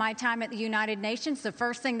know from my time at the United Nations, the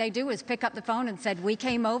first thing they do is pick up the phone and said, we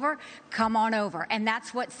came over, come on over. And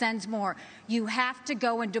that's what sends more. You have to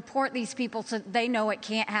go and deport these people so they know it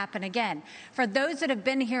can't happen again. For those that have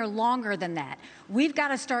been here longer than that, we've got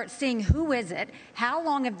to start seeing who is it, how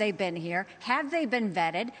long have they been here, have they been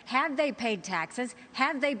vetted, have they paid taxes,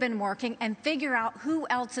 have they been working, and figure out who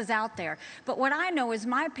else is out there. But what I know is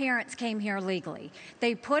my parents came here legally.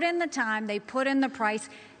 They put in the time, they put in the price.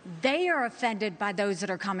 They are offended by those that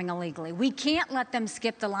are coming illegally. We can't let them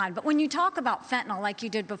skip the line. But when you talk about fentanyl like you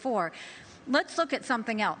did before, let's look at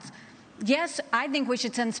something else. Yes, I think we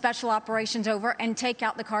should send special operations over and take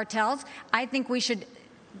out the cartels. I think we should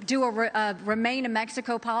do a remain in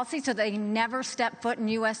Mexico policy so they never step foot in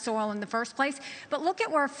U.S. soil in the first place. But look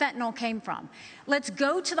at where fentanyl came from. Let's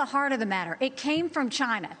go to the heart of the matter. It came from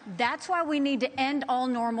China. That's why we need to end all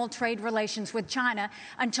normal trade relations with China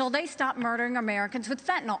until they stop murdering Americans with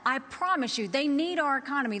fentanyl. I promise you, they need our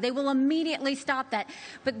economy. They will immediately stop that.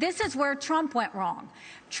 But this is where Trump went wrong.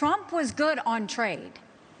 Trump was good on trade,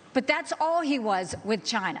 but that's all he was with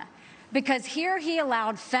China. Because here he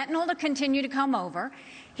allowed fentanyl to continue to come over.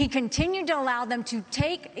 He continued to allow them to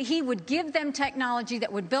he would give them technology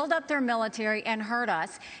that would build up their military and hurt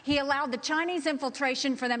us. He allowed the Chinese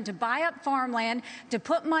infiltration for them to buy up farmland, to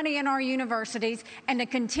put money in our universities, and to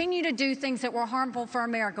continue to do things that were harmful for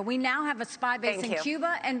America. We now have a spy base in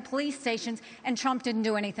Cuba and police stations, and Trump didn't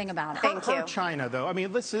do anything about it. Thank you. China, though, I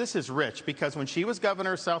mean, this is rich, because when she was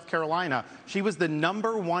governor of South Carolina, she was the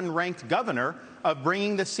 #1 ranked governor of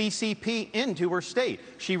bringing the CCP into her state.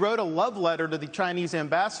 She wrote a love letter to the Chinese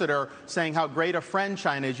ambassador saying how great a friend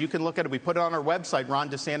China is. You can look at it. We put it on our website,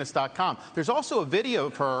 rondesantis.com. There's also a video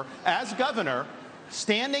of her as governor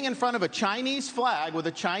standing in front of a Chinese flag with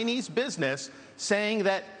a Chinese business saying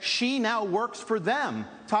that she now works for them,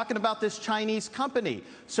 talking about this Chinese company.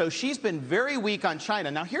 So she's been very weak on China.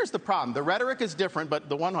 Now, here's the problem. The rhetoric is different, but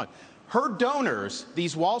her donors,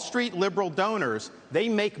 these Wall Street liberal donors, they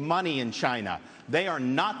make money in China. They are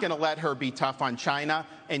not going to let her be tough on China,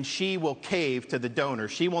 and she will cave to the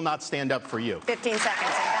donors. She will not stand up for you. 15 seconds,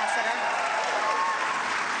 Ambassador.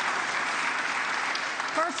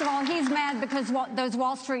 First of all, he's mad because those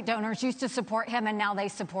Wall Street donors used to support him, and now they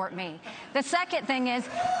support me. The second thing is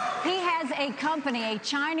he has a company, a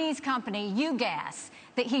Chinese company, UGAS,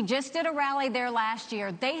 that he just did a rally there last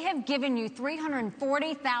year. They have given you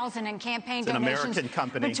 $340,000 in campaign donations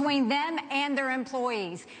between them and their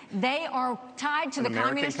employees. They are tied to the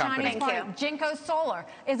Communist Chinese Party. Jinko Solar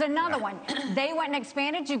is another one. They went and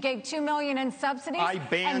expanded. You gave $2 million in subsidies. I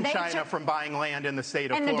banned China from buying land in the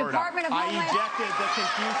state of Florida. The Department of Homeland I ejected the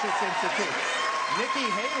Confucius Institute. Nikki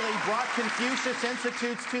Haley brought Confucius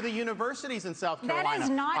Institutes to the universities in South Carolina. That is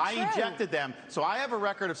not true. I ejected them. So I have a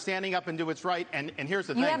record of standing up and do what's right. And here's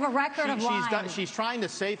the thing. You have a record of lying. She's trying to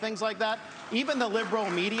say things like that. Even the liberal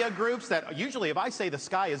media groups that usually if I say the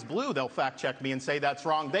sky is blue, they'll fact check me and say that's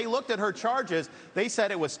wrong. They looked at her charges. They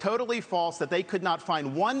said it was totally false, that they could not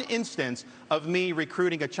find one instance of me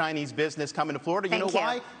recruiting a Chinese business coming to Florida. You know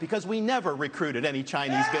why? Because we never recruited any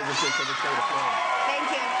Chinese businesses to the state of Florida.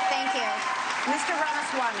 Thank you. Thank you. Mr.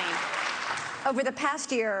 Ramaswamy, over the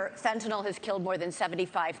past year, fentanyl has killed more than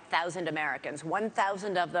 75,000 Americans,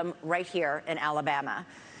 1,000 of them right here in Alabama.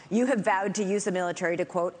 You have vowed to use the military to,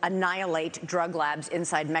 quote, annihilate drug labs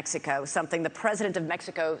inside Mexico, something the president of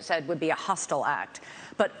Mexico said would be a hostile act.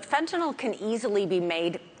 But fentanyl can easily be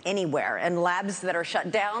made anywhere, and labs that are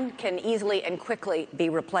shut down can easily and quickly be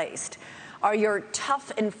replaced. Are your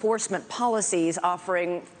tough enforcement policies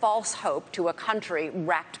offering false hope to a country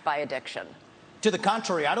racked by addiction? To the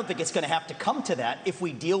contrary, I don't think it's going to have to come to that if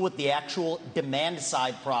we deal with the actual demand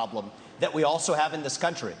side problem that we also have in this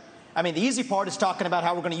country. I mean, the easy part is talking about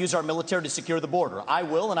how we're going to use our military to secure the border. I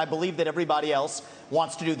will, and I believe that everybody else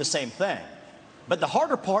wants to do the same thing. But the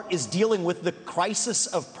harder part is dealing with the crisis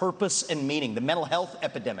of purpose and meaning, the mental health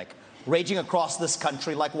epidemic raging across this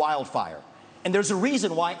country like wildfire. And there's a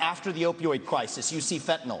reason why after the opioid crisis, you see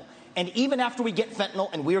fentanyl. And even after we get fentanyl,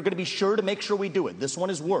 and we are going to be sure to make sure we do it, this one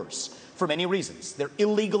is worse for many reasons. They're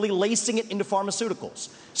illegally lacing it into pharmaceuticals,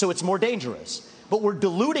 so it's more dangerous. But we're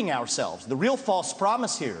deluding ourselves. The real false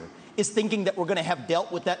promise here is thinking that we're going to have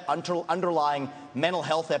dealt with that underlying mental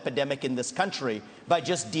health epidemic in this country by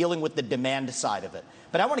just dealing with the demand side of it.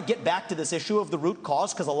 But I want to get back to this issue of the root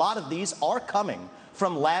cause, because a lot of these are coming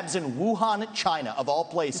from labs in Wuhan, China, of all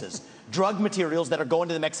places. Drug materials that are going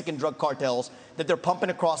to the Mexican drug cartels that they're pumping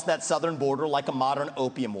across that southern border like a modern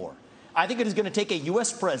opium war. I think it is going to take a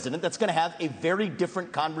U.S. president that's going to have a very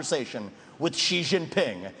different conversation with Xi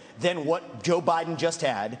Jinping than what Joe Biden just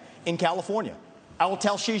had in California. I will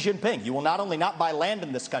tell Xi Jinping, you will not only not buy land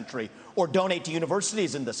in this country or donate to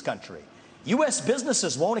universities in this country, U.S.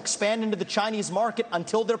 businesses won't expand into the Chinese market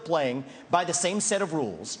until they're playing by the same set of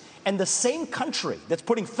rules. And the same country that's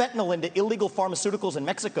putting fentanyl into illegal pharmaceuticals in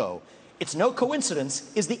Mexico, it's no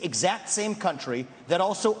coincidence, is the exact same country that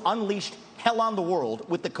also unleashed hell on the world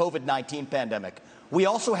with the COVID-19 pandemic. We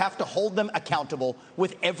also have to hold them accountable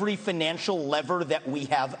with every financial lever that we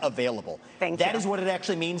have available. That is what it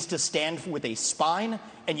actually means to stand with a spine.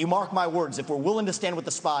 And you mark my words, if we're willing to stand with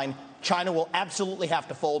the spine, China will absolutely have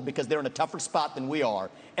to fold because they're in a tougher spot than we are.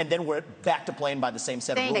 And then we're back to playing by the same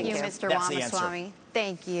set of rules. Thank you, Mr. Ramaswamy.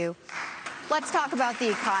 Thank you. Let's talk about the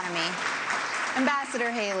economy. Ambassador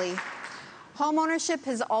Haley, homeownership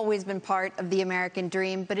has always been part of the American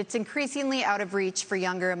dream, but it's increasingly out of reach for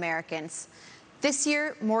younger Americans. This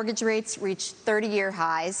year, mortgage rates reached 30-year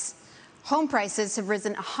highs. Home prices have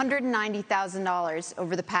risen $190,000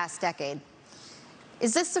 over the past decade.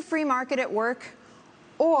 Is this the free market at work?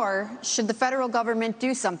 Or should the federal government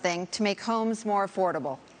do something to make homes more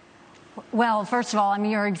affordable? Well, first of all, I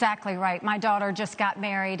mean, you're exactly right. My daughter just got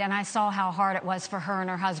married, and I saw how hard it was for her and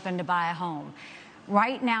her husband to buy a home.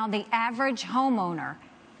 Right now, the average homeowner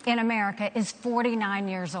in America is 49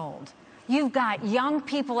 years old. You've got young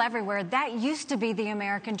people everywhere. That used to be the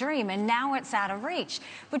American dream, and now it's out of reach.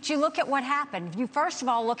 But you look at what happened. You first of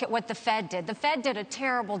all look at what the Fed did. The Fed did a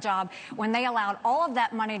terrible job when they allowed all of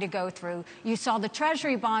that money to go through. You saw the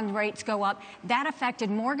Treasury bond rates go up. That affected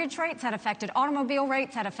mortgage rates, that affected automobile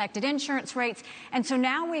rates, that affected insurance rates. And so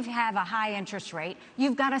now we have a high interest rate.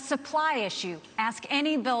 You've got a supply issue. Ask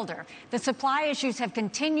any builder. The supply issues have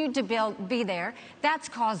continued to be there. That's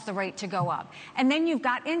caused the rate to go up. And then you've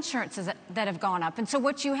got insurances that have gone up. And so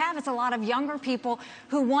what you have is a lot of younger people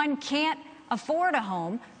who, one, can't afford a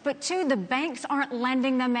home, but two, the banks aren't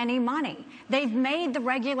lending them any money. They've made the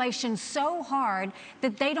regulations so hard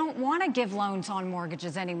that they don't want to give loans on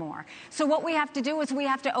mortgages anymore. So what we have to do is we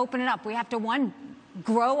have to open it up. We have to, one,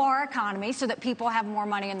 grow our economy so that people have more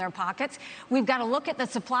money in their pockets. We've got to look at the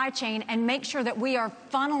supply chain and make sure that we are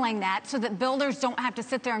funneling that so that builders don't have to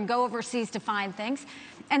sit there and go overseas to find things.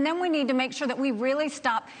 And then we need to make sure that we really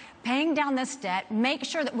stop paying down this debt, make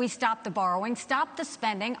sure that we stop the borrowing, stop the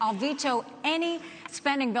spending. I'll veto any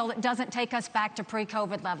spending bill that doesn't take us back to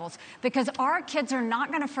pre-COVID levels, because our kids are not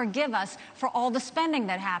going to forgive us for all the spending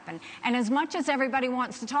that happened. And as much as everybody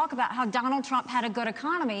wants to talk about how Donald Trump had a good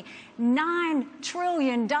economy, $9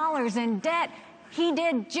 trillion in debt he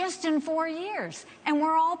did just in 4 years. And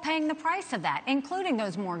we're all paying the price of that, including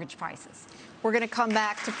those mortgage prices. We're going to come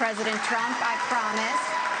back to President Trump, I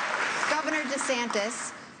promise. Governor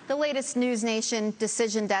DeSantis, The latest News Nation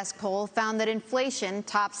Decision Desk poll found that inflation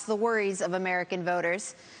tops the worries of American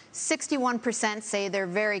voters. 61% say they're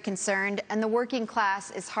very concerned, and the working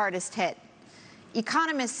class is hardest hit.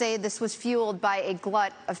 Economists say this was fueled by a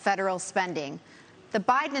glut of federal spending. The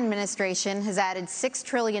Biden administration has added $6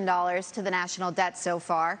 trillion to the national debt so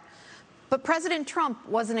far, but President Trump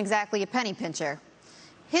wasn't exactly a penny pincher.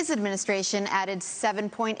 His administration added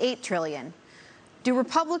 $7.8 trillion. Do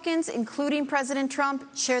Republicans, including President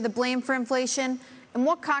Trump, share the blame for inflation? And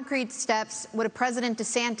what concrete steps would President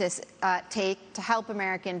DeSantis take to help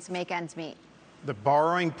Americans make ends meet? The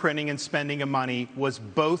borrowing, printing, and spending of money was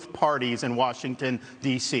both parties in Washington,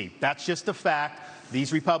 D.C. That's just a fact.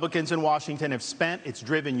 These Republicans in Washington have spent. It's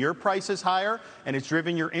driven your prices higher, and it's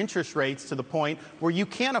driven your interest rates to the point where you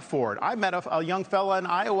can't afford. I met a young fella in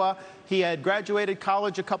Iowa. He had graduated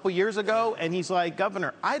college a couple years ago, and he's like,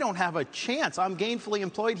 Governor, I don't have a chance. I'm gainfully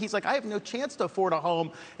employed. He's like, I have no chance to afford a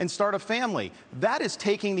home and start a family. That is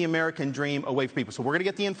taking the American dream away from people. So we're going to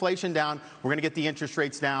get the inflation down. We're going to get the interest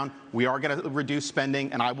rates down. We are going to reduce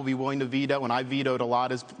spending, and I will be willing to veto, and I vetoed a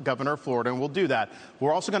lot as governor of Florida, and we'll do that.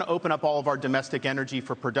 We're also going to open up all of our domestic energy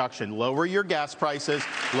for production. Lower your gas prices,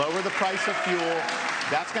 lower the price of fuel.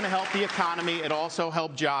 That's going to help the economy. It also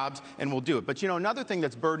help jobs, and we'll do it. But, you know, another thing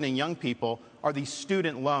that's burdening young people are these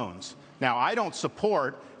student loans. Now, I don't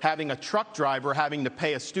support having a truck driver having to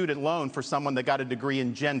pay a student loan for someone that got a degree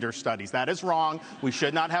in gender studies. That is wrong. We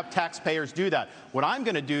should not have taxpayers do that. What I'm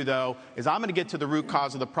going to do, though, is I'm going to get to the root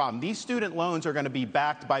cause of the problem. These student loans are going to be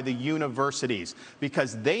backed by the universities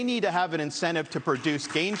because they need to have an incentive to produce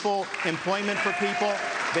gainful employment for people.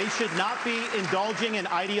 They should not be indulging in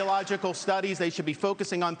ideological studies. They should be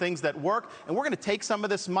focusing on things that work. And we're going to take some of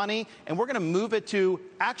this money and we're going to move it to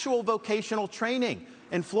actual vocational training.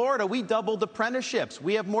 In Florida, we doubled apprenticeships.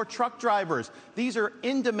 We have more truck drivers. These are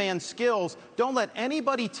in-demand skills. Don't let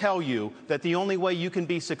anybody tell you that the only way you can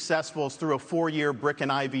be successful is through a 4-year brick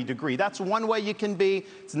and ivy degree. That's one way you can be.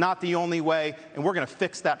 It's not the only way, and we're going to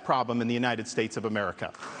fix that problem in the United States of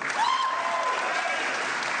America.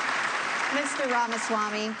 Mr.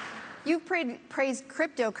 Ramaswamy, you've praised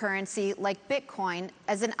cryptocurrency like Bitcoin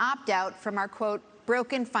as an opt-out from our, quote,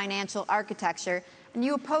 broken financial architecture, and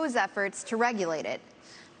you oppose efforts to regulate it.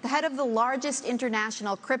 The head of the largest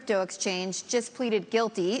international crypto exchange just pleaded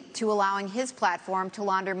guilty to allowing his platform to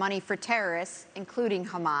launder money for terrorists, including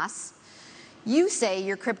Hamas. You say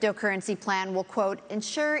your cryptocurrency plan will, quote,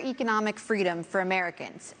 ensure economic freedom for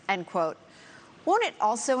Americans, end quote. Won't it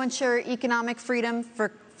also ensure economic freedom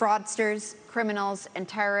for fraudsters, criminals, and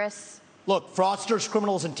terrorists? Look, fraudsters,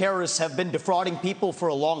 criminals, and terrorists have been defrauding people for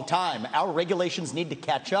a long time. Our regulations need to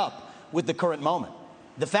catch up with the current moment.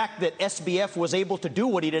 The fact that SBF was able to do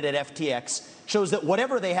what he did at FTX shows that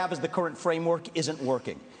whatever they have as the current framework isn't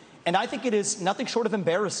working. And I think it is nothing short of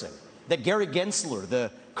embarrassing that Gary Gensler,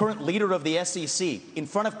 the current leader of the SEC, in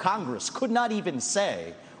front of Congress, could not even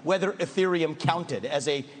say whether Ethereum counted as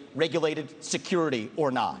a regulated security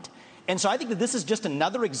or not. And so I think that this is just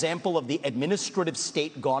another example of the administrative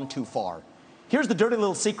state gone too far. Here's the dirty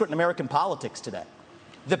little secret in American politics today.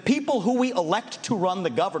 The people who we elect to run the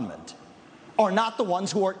government are not the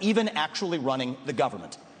ones who are even actually running the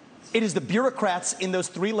government. It is the bureaucrats in those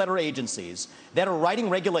three-letter agencies that are writing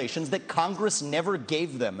regulations that Congress never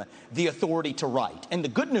gave them the authority to write. And the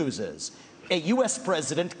good news is a U.S.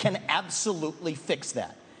 president can absolutely fix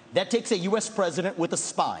that. That takes a U.S. president with a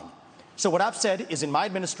spine. So what I've said is in my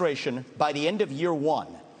administration, by the end of year one,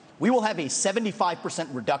 we will have a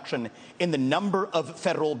 75% reduction in the number of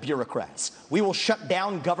federal bureaucrats. We will shut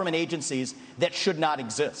down government agencies that should not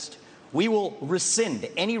exist. We will rescind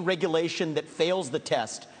any regulation that fails the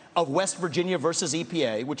test of West Virginia versus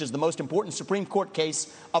EPA, which is the most important Supreme Court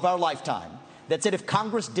case of our lifetime, that said if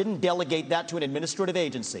Congress didn't delegate that to an administrative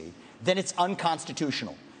agency, then it's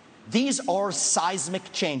unconstitutional. These are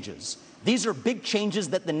seismic changes. These are big changes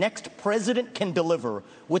that the next president can deliver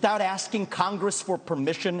without asking Congress for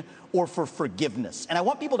permission or for forgiveness. And I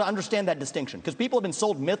want people to understand that distinction, because people have been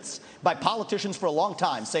sold myths by politicians for a long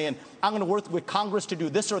time saying, I'm going to work with Congress to do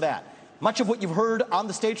this or that. Much of what you've heard on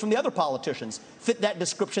the stage from the other politicians fit that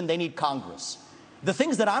description. They need Congress. The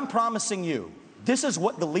things that I'm promising you, this is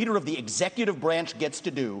what the leader of the executive branch gets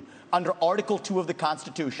to do under Article 2 of the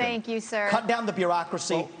Constitution. Thank you, sir. Cut down the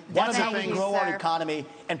bureaucracy. That's how we grow our economy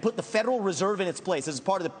and put the Federal Reserve in its place. This is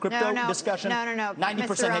part of the crypto discussion. No. 90%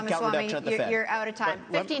 Mr. headcount reduction at the Fed. You're out of time.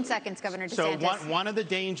 15 seconds, Governor DeSantis. So one of the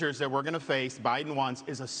dangers that we're going to face, Biden wants,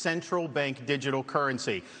 is a central bank digital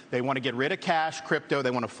currency. They want to get rid of cash, crypto.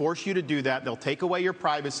 They want to force you to do that. They'll take away your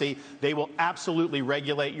privacy. They will absolutely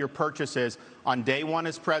regulate your purchases. On day one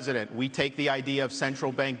as president, we take the idea of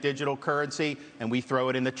central bank digital currency and we throw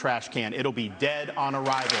it in the trash can. It'll be dead on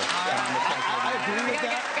arrival. I agree with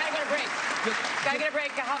that. Gotta get a break. Gotta get a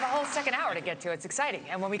break. I have a whole second hour to get to. It's exciting.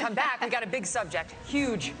 And when we come back, we got a big subject.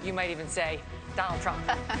 Huge, you might even say. Donald Trump.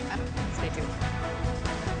 Stay tuned.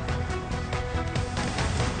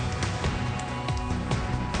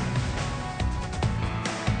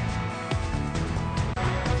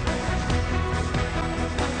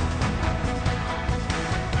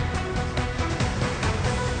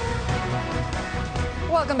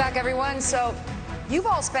 Welcome back, everyone. So you've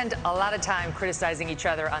all spent a lot of time criticizing each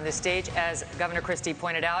other on this stage, as Governor Christie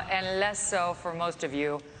pointed out, and less so for most of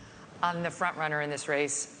you on the front runner in this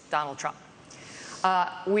race, Donald Trump.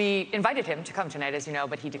 We invited him to come tonight, as you know,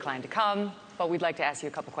 but he declined to come. But we'd like to ask you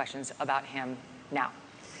a couple questions about him now.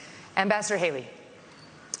 Ambassador Haley,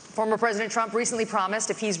 former President Trump recently promised,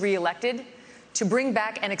 if he's reelected, to bring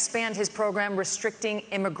back and expand his program restricting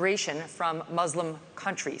immigration from Muslim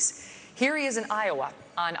countries. Here he is in Iowa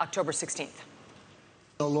on October 16th.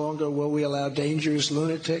 No longer will we allow dangerous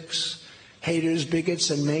lunatics, haters,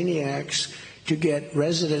 bigots, and maniacs to get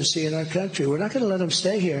residency in our country. We're not going to let them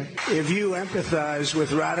stay here. If you empathize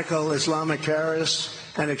with radical Islamic terrorists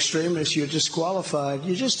and extremists, you're disqualified.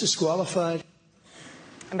 You're just disqualified.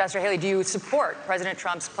 Ambassador Haley, do you support President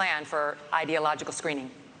Trump's plan for ideological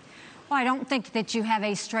screening? Well, I don't think that you have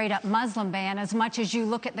a straight-up Muslim ban as much as you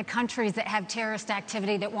look at the countries that have terrorist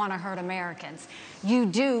activity that want to hurt Americans.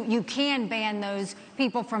 You can ban those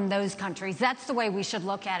people from those countries. That's the way we should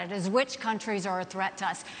look at it, is which countries are a threat to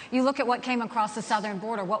us. You look at what came across the southern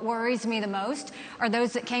border. What worries me the most are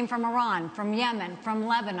those that came from Iran, from Yemen, from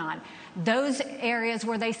Lebanon, those areas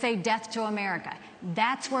where they say death to America.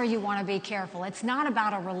 That's where you want to be careful. It's not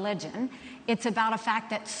about a religion. It's about a fact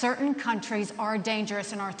that certain countries are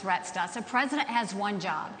dangerous and are threats to us. A president has one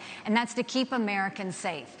job, and that's to keep Americans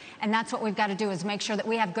safe. And that's what we've got to do, is make sure that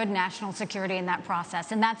we have good national security in that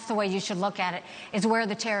process. And that's the way you should look at it, is where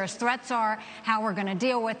the terrorist threats are, how we're going to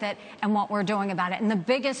deal with it, and what we're doing about it. And the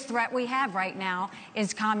biggest threat we have right now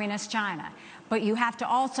is communist China. But you have to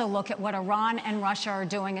also look at what Iran and Russia are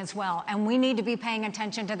doing as well. And we need to be paying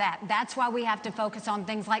attention to that. That's why we have to focus on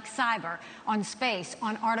things like cyber, on space,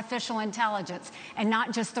 on artificial intelligence, and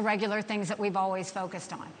not just the regular things that we've always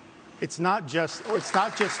focused on. It's not just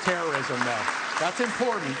terrorism, though. That's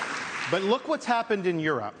important. But look what's happened in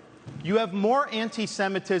Europe. You have more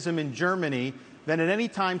anti-Semitism in Germany than at any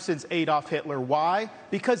time since Adolf Hitler. Why?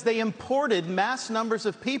 Because they imported mass numbers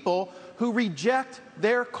of people who reject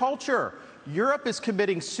their culture. Europe is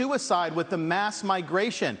committing suicide with the mass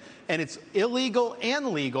migration, and it's illegal and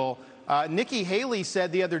legal. Nikki Haley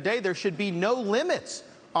said the other day there should be no limits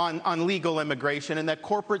on legal immigration, and that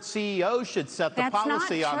corporate CEOs should set the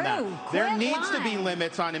policy on that. There needs to be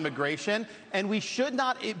limits on immigration, and we should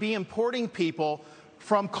not be importing people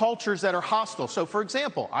from cultures that are hostile. So, for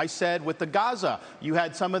example, I said with the Gaza, you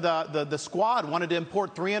had some of the squad wanted to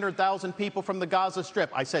import 300,000 people from the Gaza Strip.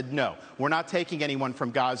 I said, no, we're not taking anyone from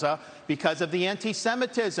Gaza because of the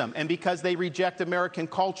anti-Semitism and because they reject American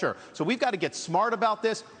culture. So we've got to get smart about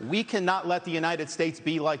this. We cannot let the United States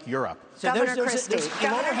be like Europe. So there's an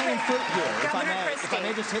overhanging fruit here, if I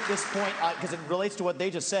may just hit this point, because it relates to what they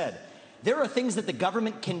just said. There are things that the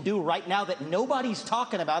government can do right now that nobody's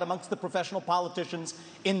talking about amongst the professional politicians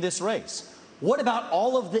in this race. What about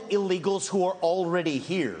all of the illegals who are already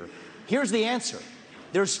here? Here's the answer.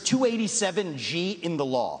 There's 287G in the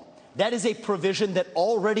law. That is a provision that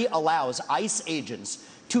already allows ICE agents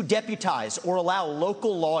to deputize or allow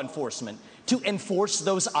local law enforcement to enforce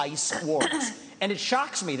those ICE warrants. And it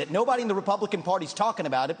shocks me that nobody in the Republican Party is talking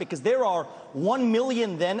about it, because there are 1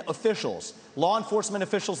 million then officials, law enforcement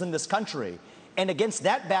officials in this country. And against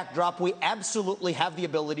that backdrop, we absolutely have the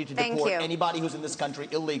ability to deport anybody who's in this country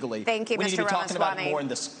illegally. Thank you, Mr. Ramaswamy. We need to be talking about it more in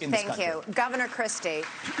this country. Thank you. Governor Christie.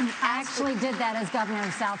 I actually did that as governor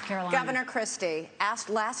of South Carolina. Governor Christie asked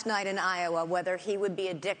last night in Iowa whether he would be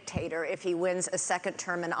a dictator if he wins a second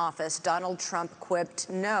term in office. Donald Trump quipped,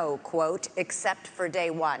 no, quote, except for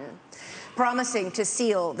day one, promising to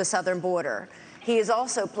seal the southern border. He has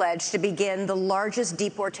also pledged to begin the largest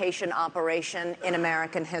deportation operation in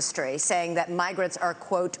American history, saying that migrants are,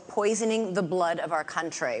 quote, poisoning the blood of our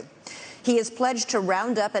country. He has pledged to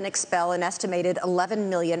round up and expel an estimated 11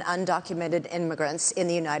 million undocumented immigrants in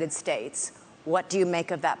the United States. What do you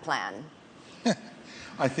make of that plan?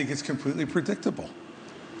 I think it's completely predictable.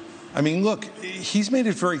 I mean, look, he's made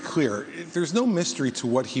it very clear. There's no mystery to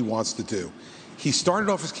what he wants to do. He started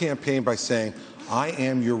off his campaign by saying, I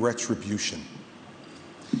am your retribution.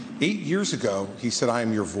 8 years ago, he said, I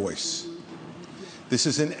am your voice. This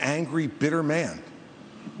is an angry, bitter man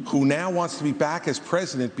who now wants to be back as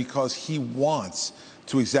president because he wants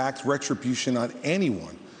to exact retribution on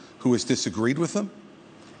anyone who has disagreed with him,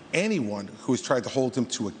 anyone who has tried to hold him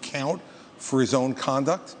to account for his own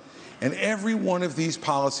conduct. And every one of these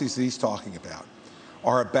policies that he's talking about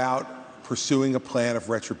are about pursuing a plan of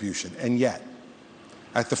retribution. And yet,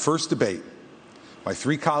 at the first debate, my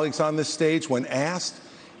 3 colleagues on this stage, when asked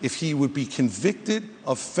if he would be convicted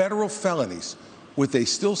of federal felonies, would they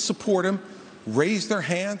still support him, raised their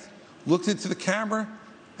hand, looked into the camera,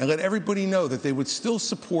 and let everybody know that they would still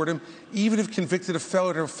support him even if convicted of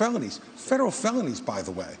federal felonies. Federal felonies, by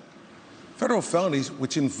the way. Federal felonies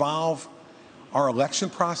which involve our election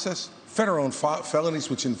process, federal felonies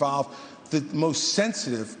which involve the most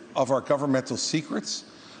sensitive of our governmental secrets,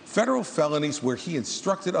 federal felonies where he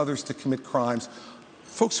instructed others to commit crimes,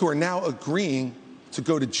 folks who are now agreeing to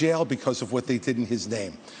go to jail because of what they did in his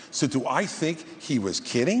name. So do I think he was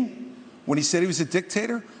kidding when he said he was a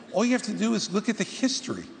dictator? All you have to do is look at the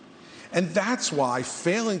history. And that's why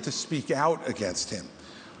failing to speak out against him,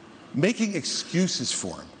 making excuses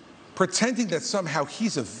for him, pretending that somehow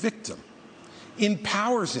he's a victim,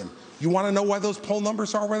 empowers him. You want to know why those poll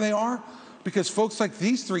numbers are where they are? Because folks like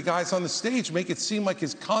these 3 guys on the stage make it seem like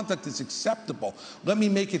his conduct is acceptable. Let me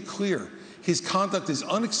make it clear. His conduct is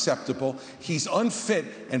unacceptable. He's unfit.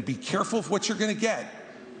 And be careful of what you're going to get.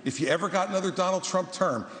 If you ever got another Donald Trump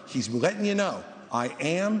term, he's letting you know, I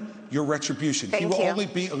am your retribution. He will only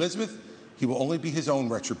be, Elizabeth, he will only be his own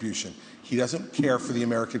retribution. He doesn't care for the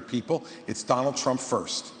American people. It's Donald Trump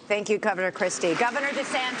first. Thank you, Governor Christie. Governor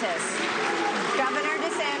DeSantis. Governor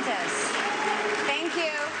DeSantis. Thank you.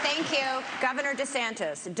 Governor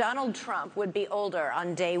DeSantis, Donald Trump would be older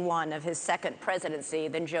on day 1 of his second presidency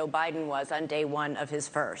than Joe Biden was on day 1 of his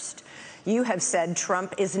first. You have said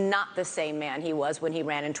Trump is not the same man he was when he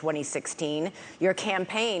ran in 2016. Your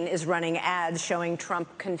campaign is running ads showing Trump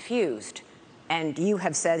confused. And you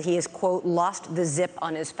have said he has, quote, lost the zip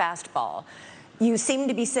on his fastball. You seem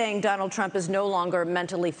to be saying Donald Trump is no longer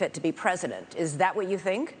mentally fit to be president. Is that what you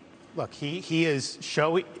think? Look, he is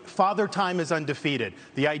showing Father Time is undefeated.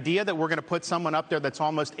 The idea that we're going to put someone up there that's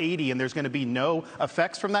almost 80 and there's going to be no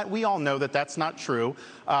effects from that, we all know that that's not true.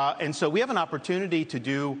 And so we have an opportunity to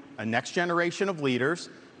do a next generation of leaders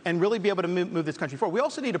and really be able to move this country forward. We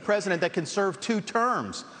also need a president that can serve 2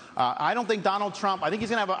 terms. I don't think Donald Trump, I think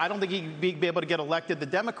I don't think he'd be able to get elected. The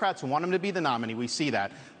Democrats want him to be the nominee. We see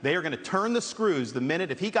that. They are going to turn the screws the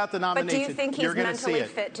minute, if he got the nomination, but do you think he's mentally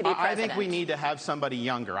fit to be president? I think we need to have somebody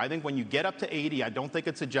younger. I think when you get up to 80, I don't think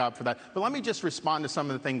it's a job for that. But let me just respond to some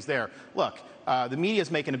of the things there. Look, the media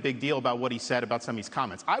is making a big deal about what he said about some of these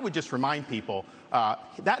comments. I would just remind people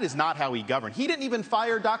that is not how he governed. He didn't even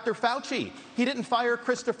fire Dr. Fauci. He didn't fire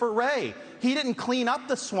Christopher Wray. He didn't clean up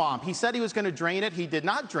the swamp. He said he was going to drain it. He did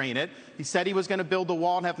not drain it. He said he was going to build a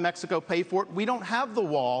wall and have Mexico pay for it. We don't have the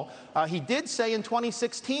wall. He did say in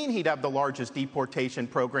 2016 he'd have the largest deportation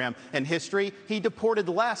program in history. He deported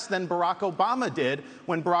less than Barack Obama did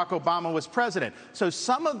when Barack Obama was president. So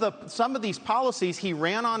some of these policies he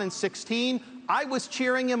ran on in 2016, I was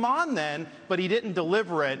cheering him on then, but he didn't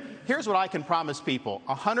deliver it. Here's what I can promise people.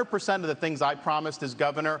 100% of the things I promised as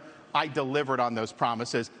governor, I delivered on those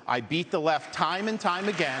promises. I beat the left time and time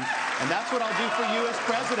again, and that's what I'll do for you as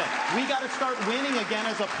president. We got to start winning again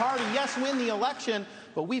as a party. Yes, win the election,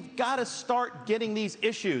 but we've got to start getting these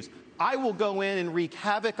issues. I will go in and wreak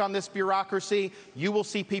havoc on this bureaucracy. You will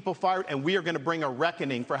see people fired, and we are going to bring a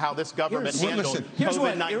reckoning for how this government handled COVID-19. Here's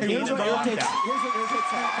what irritates me.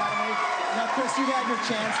 Now, Chris, you've had your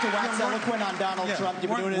chance to wax eloquent on Donald Trump.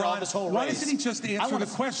 You've been doing it all this whole race. Why doesn't he just answer the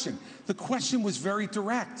question? The question was very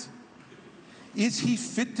direct. Is he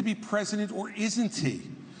fit to be president or isn't he?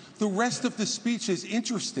 The rest of the speech is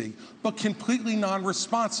interesting, but completely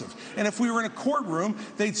non-responsive. And if we were in a courtroom,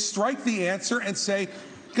 they'd strike the answer and say,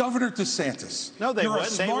 Governor DeSantis. No, they you're wouldn't.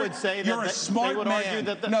 Smart, They would say that you're a smart they would man. argue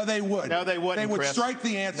that no, they would. No, they wouldn't. They would Chris. strike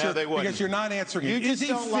the answer no, they wouldn't. because you're not answering you it. Just is he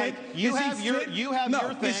don't fit? like. You is have he your. fit? You have no.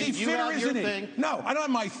 your thing. Is he you fit have or your isn't he? thing. No, I don't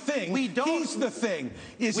have my thing. We don't. He's the thing.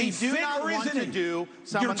 Is we he do fit not or want isn't to he? do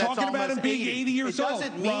someone You're talking that's about him almost being 80 years old. old. It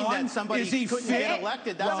doesn't mean Ron, that somebody is he couldn't fit? get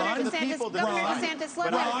elected. That's Ron, up to the people that Governor decide. DeSantis,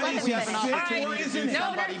 But let I him think we have an finish. opportunity or to isn't do he?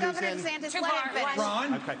 somebody who's Governor in. DeSantis, Too let far. him finish.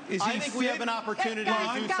 Ron, Okay. is he I think we have an opportunity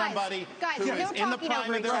Guys, to do guys, somebody guys, who no is in the talking prime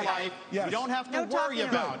over of their each other. life. Yes. We don't have to No worry talking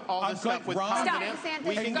about over. all I'm this stuff with Ron, confidence. Stop.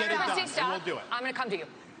 We can get it done, Stop. and we'll do it. I'm going to come to you.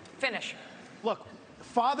 Finish. Look,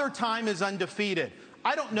 Father Time is undefeated.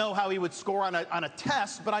 I don't know how he would score on a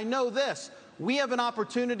test, but I know this. We have an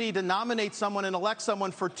opportunity to nominate someone and elect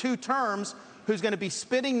someone for 2 terms who's going to be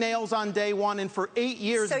spitting nails on day one and for 8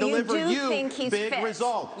 years So deliver you do think he's big fit?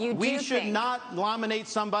 result. You we do should think. not nominate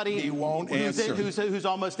somebody He won't answer. who's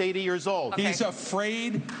almost 80 years old. Okay. He's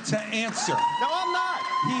afraid to answer. No, I'm not.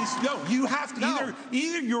 You have to No.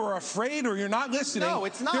 either you're afraid or you're not listening. No,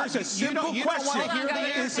 it's not. There's a You simple don't want question. to hear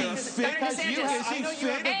the Is he answer. fit? Because you- DeSantis. is he I know you fit?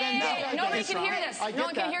 have the vendetta. Hey, Nobody it's can hear wrong. this. I No get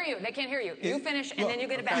one can that. hear you. They can't hear you. You finish, and Look, then you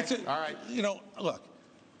get it back. All right. Look,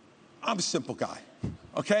 I'm a simple guy,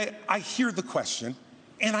 okay? I hear the question,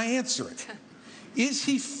 and I answer it. Is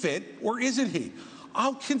he fit or isn't he?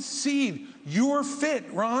 I'll concede you're fit,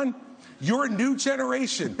 Ron. You're a new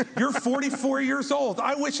generation. You're 44 years old.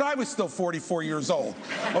 I wish I was still 44 years old,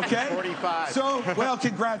 okay? 45. So, well,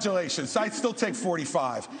 congratulations. I'd still take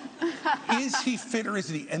 45. Is he fit or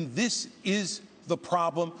isn't he? And this is the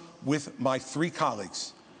problem with my 3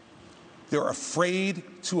 colleagues. They're afraid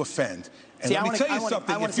to offend. And See, let me tell you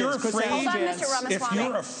something. If you're afraid, Hold on, Mr. Ramaswamy. if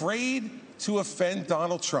you're afraid to offend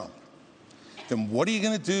Donald Trump, then what are you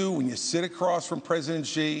going to do when you sit across from President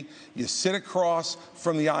Xi, you sit across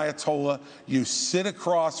from the Ayatollah, you sit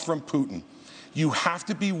across from Putin? You have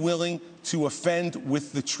to be willing to offend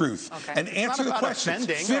with the truth and answer the question.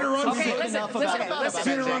 Fit or unfit? Okay, listen.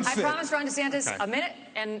 Fit or I unfit? promised Ron DeSantis a minute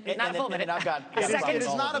and not a full minute. I've got a second. It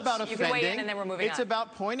is not about You can weigh in, offending. and then we're moving It's on.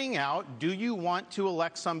 about pointing out, do you want to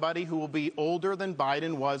elect somebody who will be older than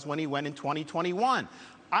Biden was when he went in 2021?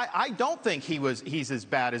 I don't think he's as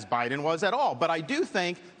bad as Biden was at all, but I do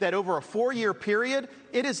think that over a 4-year period,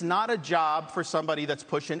 it is not a job for somebody that's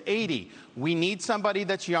pushing 80. We need somebody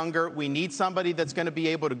that's younger. We need somebody that's going to be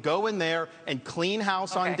able to go in there and clean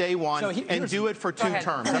house on day one and do it for 2 ahead.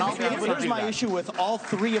 terms. And I'll be able to Here's do my that. issue with all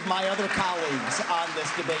 3 of my other colleagues on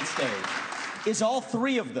this debate stage, is all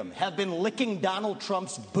 3 of them have been licking Donald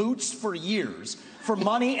Trump's boots for years for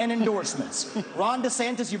money and endorsements. Ron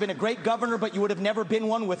DeSantis, you've been a great governor, but you would have never been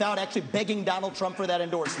one without actually begging Donald Trump for that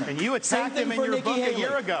endorsement. And you attacked him in your book a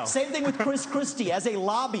year ago. Same thing with Chris Christie as a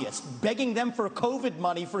lobbyist, begging them for COVID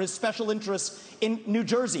money for his special interests in New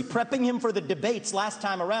Jersey, prepping him for the debates last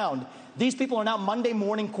time around. These people are now Monday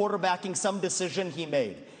morning quarterbacking some decision he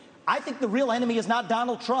made. I think the real enemy is not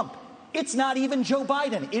Donald Trump. It's not even Joe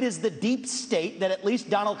Biden. It is the deep state that at least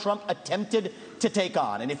Donald Trump attempted to take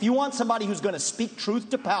on. And if you want somebody who's going to speak truth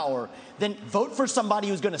to power, then vote for somebody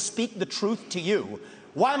who's going to speak the truth to you.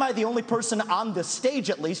 Why am I the only person on this stage,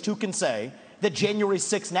 at least, who can say that January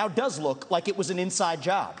 6th now does look like it was an inside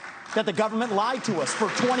job? That the government lied to us for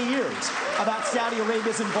 20 years about Saudi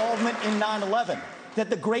Arabia's involvement in 9/11? That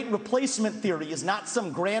the Great Replacement theory is not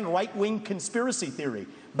some grand right-wing conspiracy theory,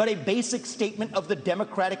 but a basic statement of the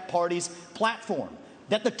Democratic Party's platform?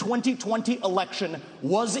 That the 2020 election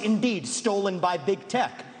was indeed stolen by big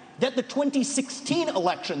tech? That the 2016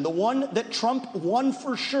 election, the one that Trump won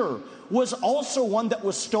for sure, was also one that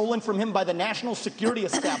was stolen from him by the national security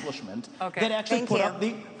establishment that actually put up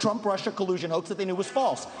the Trump-Russia collusion hoax that they knew was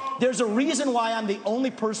false? There's a reason why I'm the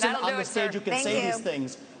only person on the stage who can say these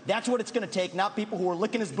things. That's what it's going to take, not people who are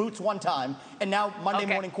licking his boots one time and now Monday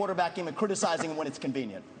morning quarterbacking him and criticizing him when it's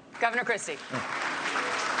convenient. Governor Christie.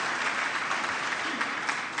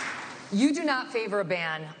 You do not favor a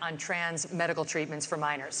ban on trans medical treatments for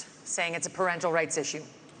minors, saying it's a parental rights issue.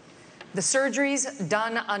 The surgeries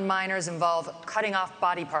done on minors involve cutting off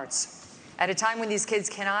body parts at a time when these kids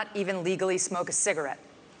cannot even legally smoke a cigarette.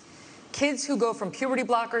 Kids who go from puberty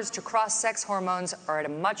blockers to cross-sex hormones are at a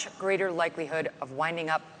much greater likelihood of winding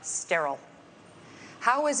up sterile.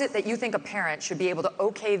 How is it that you think a parent should be able to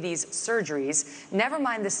okay these surgeries, never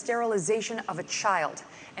mind the sterilization of a child?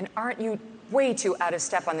 And aren't you way too out of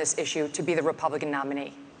step on this issue to be the Republican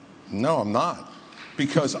nominee? No, I'm not.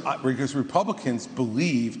 Because Republicans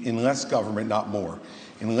believe in less government, not more.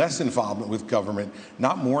 In less involvement with government,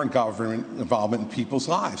 not more in government involvement in people's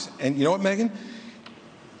lives. And you know what, Megan?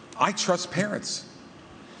 I trust parents.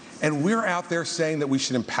 And we're out there saying that we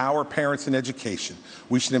should empower parents in education.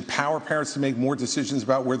 We should empower parents to make more decisions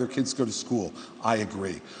about where their kids go to school. I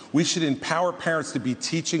agree. We should empower parents to be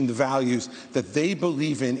teaching the values that they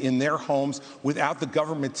believe in their homes without the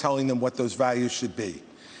government telling them what those values should be.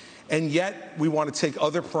 And yet we want to take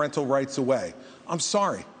other parental rights away. I'm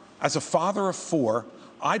sorry. As a father of 4,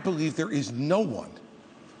 I believe there is no one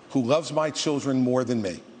who loves my children more than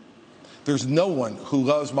me. There's no one who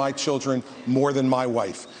loves my children more than my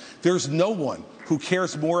wife. There's no one who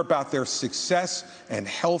cares more about their success and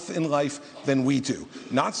health in life than we do.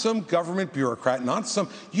 Not some government bureaucrat, not some.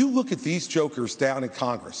 You look at these jokers down in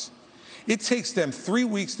Congress. It takes them 3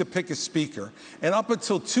 weeks to pick a speaker, and up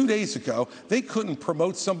until 2 days ago, they couldn't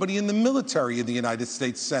promote somebody in the military in the United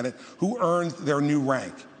States Senate who earned their new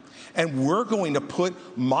rank. And we're going to put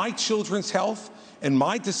my children's health and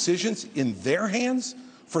my decisions in their hands?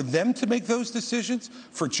 For them to make those decisions?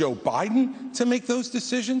 For Joe Biden to make those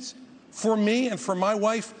decisions? For me and for my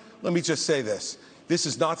wife? Let me just say this. This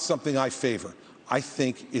is not something I favor. I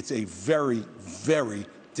think it's a very, very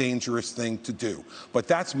dangerous thing to do. But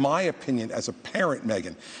that's my opinion as a parent,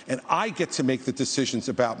 Megyn. And I get to make the decisions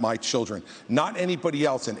about my children, not anybody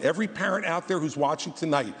else. And every parent out there who's watching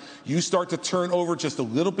tonight, you start to turn over just a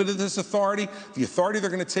little bit of this authority, the authority they're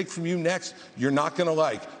going to take from you next, you're not going to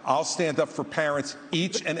like. I'll stand up for parents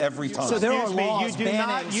each and every time. So there are laws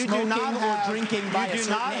banning smoking or drinking by a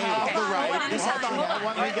certain age. Let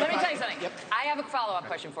me tell you something. Yep. I have a follow-up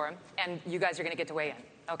question for him, and you guys are going to get to weigh in.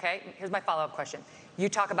 Okay? Here's my follow-up question. You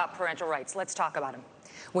talk about parental rights. Let's talk about them.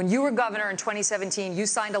 When you were governor in 2017, you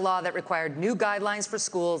signed a law that required new guidelines for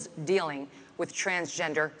schools dealing with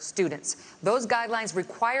transgender students. Those guidelines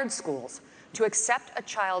required schools to accept a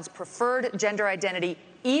child's preferred gender identity,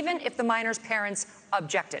 even if the minor's parents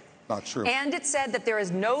objected. Not true. And it said that there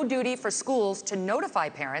is no duty for schools to notify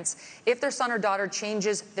parents if their son or daughter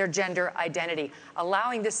changes their gender identity,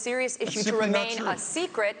 allowing this serious issue to remain a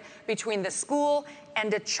secret between the school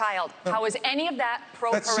and a child. How is any of that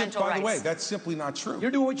pro-parental rights? By the way, that's simply not true.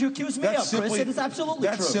 You're doing what you accuse me of, Chris. It is absolutely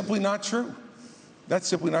true. That's simply not true. That's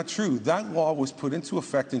simply not true. That law was put into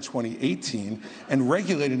effect in 2018 and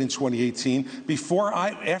regulated in 2018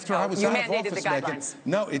 after I was out of office,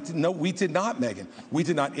 Megyn. No, we did not, Megyn. We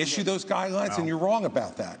did not issue those guidelines, and you're wrong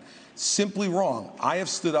about that. Simply wrong. I have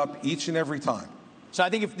stood up each and every time. So I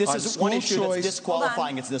think if this is one issue that's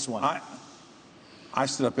disqualifying, it's this one. I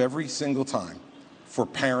stood up every single time for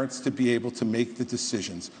parents to be able to make the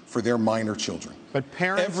decisions for their minor children. But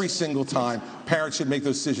parents... Every single time, parents should make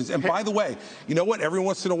those decisions. And by the way, you know what? Every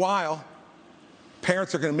once in a while,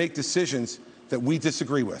 parents are going to make decisions that we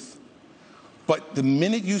disagree with. But the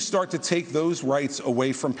minute you start to take those rights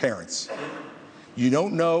away from parents, you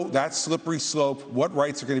don't know that slippery slope, what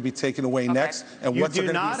rights are going to be taken away next, and what's going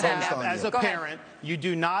to be focused on you. As a parent, you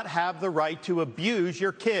do not have the right to abuse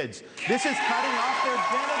your kids. This is cutting off their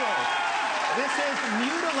genitals. This is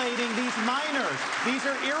mutilating these minors. These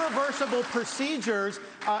are irreversible procedures,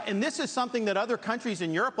 and this is something that other countries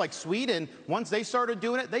in Europe, like Sweden, once they started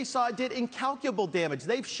doing it, they saw it did incalculable damage.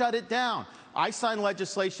 They've shut it down. I signed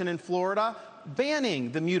legislation in Florida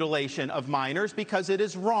banning the mutilation of minors because it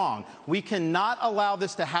is wrong. We cannot allow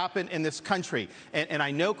this to happen in this country. And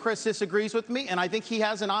I know Chris disagrees with me, and I think he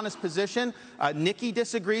has an honest position. Nikki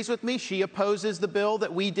disagrees with me. She opposes the bill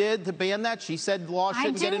that we did to ban that. She said the law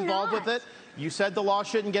shouldn't get involved with it. You said the law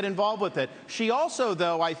shouldn't get involved with it. She also,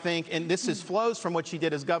 though, I think, and this flows from what she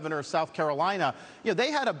did as governor of South Carolina,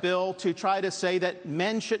 they had a bill to try to say that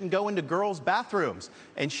men shouldn't go into girls' bathrooms.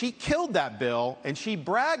 And she killed that bill, and she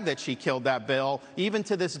bragged that she killed that bill. Even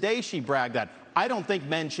to this day, she bragged that. I don't think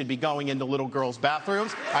men should be going into little girls'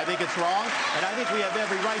 bathrooms. I think it's wrong, and I think we have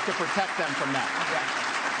every right to protect them from that.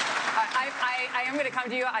 I am going to come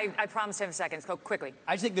to you. I promise to have seconds. Go quickly.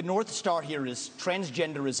 I think the North Star here is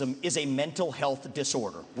transgenderism is a mental health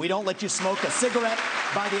disorder. We don't let you smoke a cigarette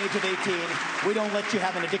by the age of 18. We don't let you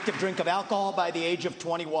have an addictive drink of alcohol by the age of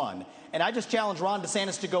 21. And I just challenge Ron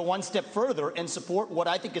DeSantis to go one step further and support what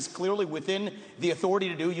I think is clearly within the authority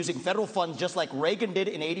to do, using federal funds just like Reagan did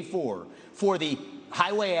in '84 for the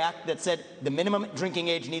Highway Act that said the minimum drinking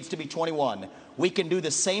age needs to be 21. We can do the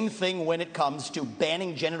same thing when it comes to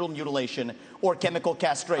banning genital mutilation or chemical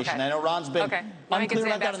castration. Okay. I know Ron's been unclear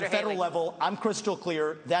about that on the federal Haley. level. I'm crystal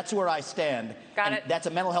clear. That's where I stand. Got it. That's a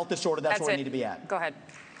mental health disorder. That's where we need to be at. Go ahead.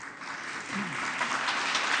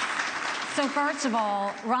 So first of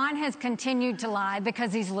all, Ron has continued to lie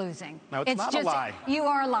because he's losing. No, it's not a lie. You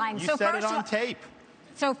are lying. You said it on tape.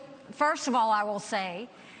 So first of all, I will say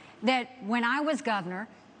that when I was governor,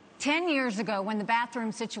 10 years ago, when the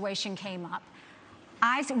bathroom situation came up,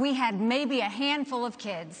 we had maybe a handful of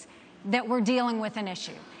kids that were dealing with an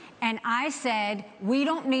issue. And I said, we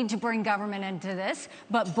don't need to bring government into this,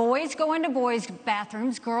 but boys go into boys'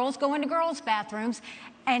 bathrooms, girls go into girls' bathrooms,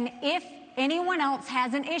 and if anyone else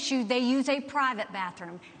has an issue, they use a private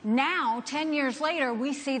bathroom. Now, 10 years later,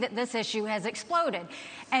 we see that this issue has exploded.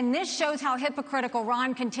 And this shows how hypocritical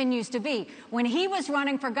Ron continues to be. When he was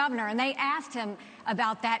running for governor and they asked him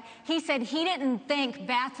about that, he said he didn't think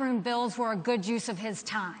bathroom bills were a good use of his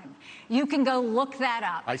time. You can go look that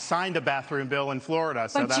up. I signed a bathroom bill in Florida,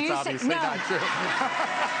 so that's obviously not true.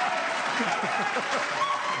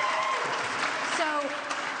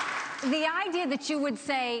 So the idea that you would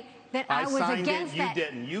say that I was against that. You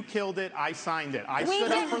didn't. You killed it. I signed it. I stood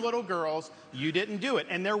up for little girls. You didn't do it.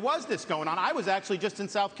 And there was this going on. I was actually just in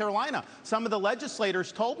South Carolina. Some of the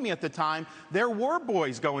legislators told me at the time there were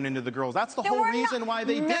boys going into the girls. That's the whole reason why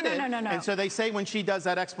they did it. No. And so they say when she does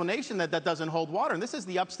that explanation that that doesn't hold water. And this is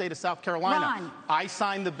the upstate of South Carolina. Ron, I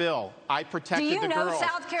signed the bill. I protected the girls. Do you know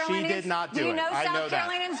South Carolinians? She did not do it. Do you know South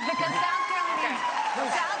Carolinians? Because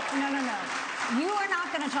South Carolinians... No. You are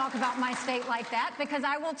not going to talk about my state like that, because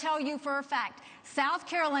I will tell you for a fact, South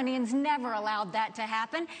Carolinians never allowed that to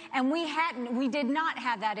happen, and we did not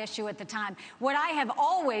have that issue at the time. What I have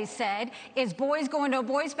always said is boys go into a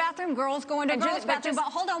boys' bathroom, girls go into a girls' bathroom. But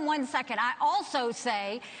hold on one second. I also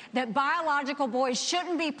say that biological boys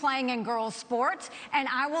shouldn't be playing in girls' sports, and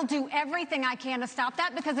I will do everything I can to stop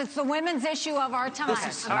that, because it's the women's issue of our time.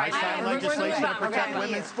 This is nice legislation to protect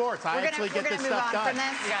women's sports. I actually get this stuff done. You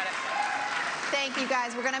got it. Thank you,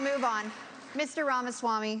 guys. We're going to move on. Mr.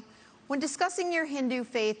 Ramaswamy, when discussing your Hindu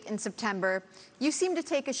faith in September, you seemed to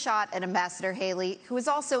take a shot at Ambassador Haley, who is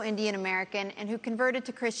also Indian American and who converted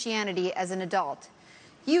to Christianity as an adult.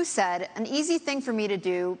 You said, an easy thing for me to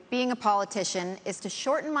do, being a politician, is to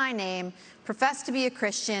shorten my name, profess to be a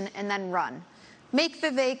Christian, and then run. Make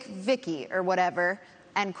Vivek Vicky or whatever,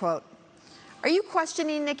 end quote. Are you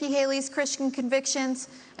questioning Nikki Haley's Christian convictions?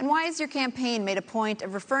 And why has your campaign made a point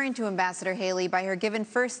of referring to Ambassador Haley by her given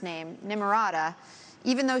first name, Nimrata,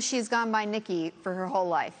 even though she has gone by Nikki for her whole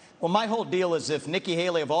life? Well, my whole deal is if Nikki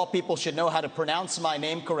Haley, of all people, should know how to pronounce my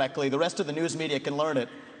name correctly, the rest of the news media can learn it.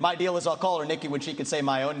 My deal is I'll call her Nikki when she can say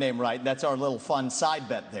my own name right. That's our little fun side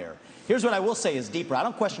bet there. Here's what I will say is deeper. I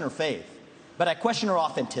don't question her faith, but I question her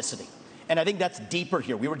authenticity. And I think that's deeper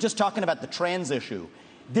here. We were just talking about the trans issue.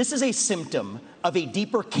 This is a symptom of a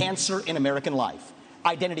deeper cancer in American life,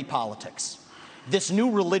 identity politics. This new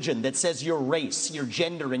religion that says your race, your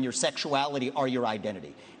gender, and your sexuality are your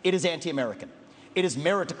identity. It is anti-American. It is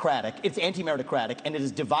meritocratic. It's anti-meritocratic, and it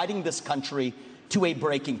is dividing this country to a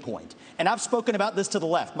breaking point. And I've spoken about this to the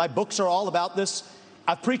left. My books are all about this.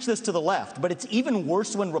 I've preached this to the left, but it's even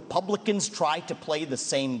worse when Republicans try to play the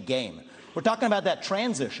same game. We're talking about that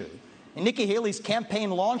trans issue. And Nikki Haley's campaign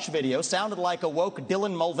launch video sounded like a woke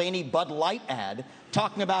Dylan Mulvaney Bud Light ad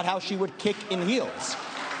talking about how she would kick in heels.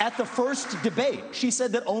 At the first debate, she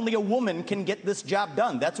said that only a woman can get this job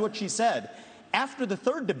done. That's what she said. After the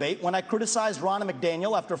third debate, when I criticized Ronna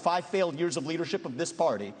McDaniel after 5 failed years of leadership of this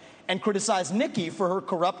party and criticized Nikki for her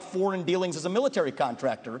corrupt foreign dealings as a military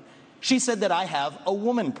contractor, she said that I have a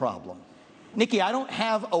woman problem. Nikki, I don't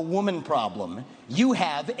have a woman problem. You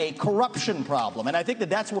have a corruption problem. And I think that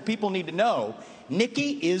that's what people need to know.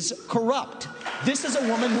 Nikki is corrupt. This is a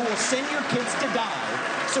woman who will send your kids to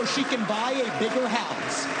die so she can buy a bigger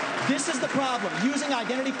house. This is the problem. Using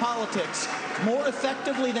identity politics more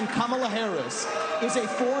effectively than Kamala Harris is a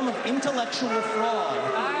form of intellectual fraud.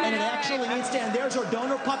 And it actually needs to end. There's our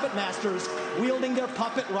donor puppet masters wielding their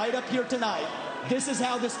puppet right up here tonight. This is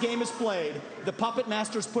how this game is played. The puppet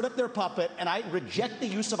masters put up their puppet, and I reject the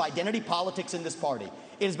use of identity politics in this party.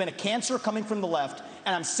 It has been a cancer coming from the left,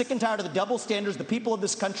 and I'm sick and tired of the double standards. The people of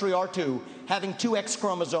this country are too. Having 2 X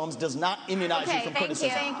chromosomes does not immunize you from criticism.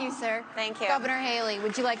 Thank you, sir. Thank you. Governor Haley,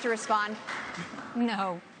 would you like to respond?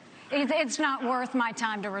 No. It's not worth my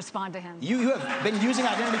time to respond to him. You have been using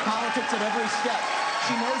identity politics at every step.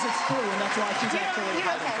 She knows it's true, and that's why she's actually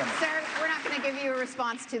fighting from it. Sir, we're not going to give you a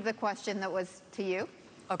response to the question that was to you.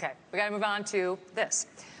 Okay, we got to move on to this.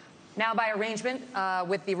 Now, by arrangement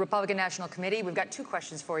with the Republican National Committee, we've got 2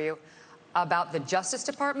 questions for you about the Justice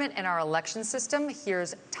Department and our election system.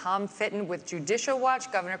 Here's Tom Fitton with Judicial Watch.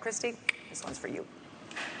 Governor Christie, this one's for you.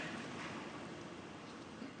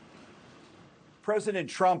 President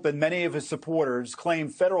Trump and many of his supporters claim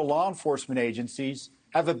federal law enforcement agencies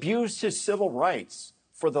have abused his civil rights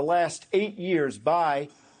for the last 8 years by,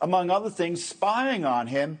 among other things, spying on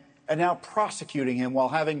him and now prosecuting him while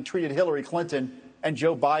having treated Hillary Clinton and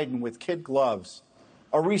Joe Biden with kid gloves.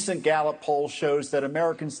 A recent Gallup poll shows that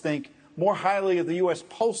Americans think more highly of the U.S.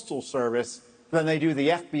 Postal Service than they do the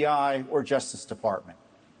FBI or Justice Department.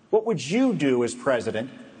 What would you do as president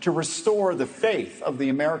to restore the faith of the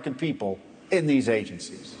American people in these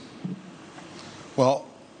agencies? Well,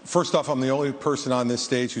 first off, I'm the only person on this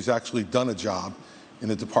stage who's actually done a job in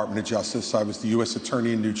the Department of Justice. I was the U.S.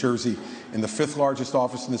 Attorney in New Jersey, in the 5th largest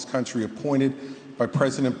office in this country, appointed by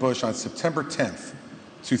President Bush on September 10th,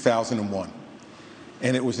 2001.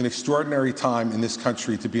 And it was an extraordinary time in this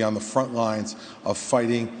country to be on the front lines of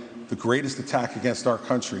fighting the greatest attack against our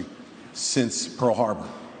country since Pearl Harbor.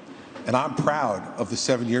 And I'm proud of the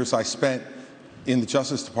 7 years I spent in the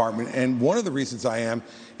Justice Department. And one of the reasons I am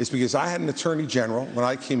is because I had an Attorney General when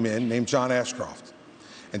I came in named John Ashcroft.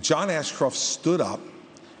 And John Ashcroft stood up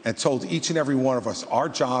and told each and every one of us our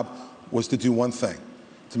job was to do one thing,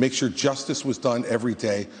 to make sure justice was done every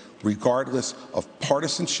day, regardless of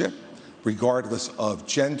partisanship, regardless of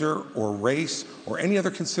gender or race or any other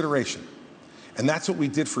consideration. And that's what we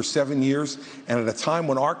did for 7 years. And at a time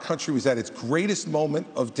when our country was at its greatest moment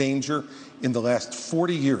of danger in the last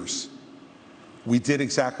 40 years, we did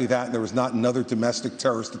exactly that, and there was not another domestic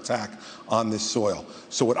terrorist attack on this soil.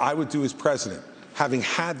 So what I would do as president, having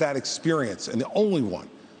had that experience, and the only one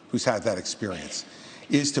who's had that experience,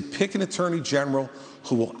 is to pick an attorney general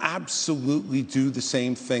who will absolutely do the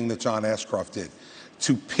same thing that John Ashcroft did,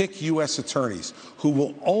 to pick U.S. attorneys who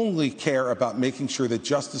will only care about making sure that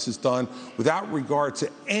justice is done without regard to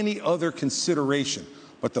any other consideration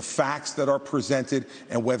but the facts that are presented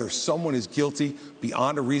and whether someone is guilty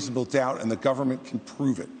beyond a reasonable doubt and the government can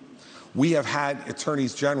prove it. We have had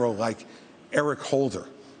attorneys general like Eric Holder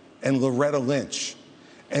and Loretta Lynch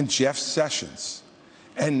and Jeff Sessions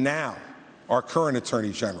and now our current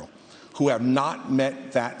attorney general who have not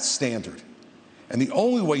met that standard. And the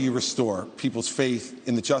only way you restore people's faith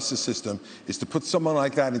in the justice system is to put someone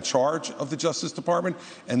like that in charge of the Justice Department,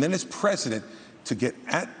 and then as president, to get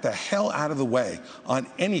the hell out of the way on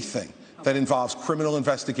anything that involves criminal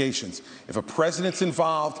investigations. If a president's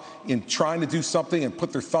involved in trying to do something and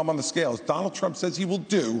put their thumb on the scale, as Donald Trump says he will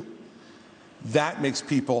do, that makes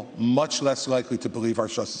people much less likely to believe our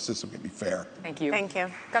justice system can be fair. Thank you. Thank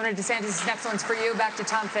you. Governor DeSantis, next one's for you. Back to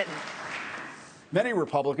Tom Fitton. Many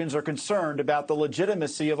Republicans are concerned about the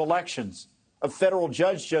legitimacy of elections. A federal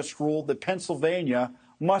judge just ruled that Pennsylvania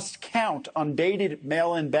must count undated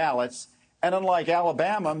mail-in ballots, and unlike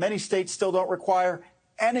Alabama, many states still don't require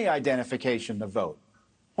any identification to vote.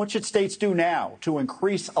 What should states do now to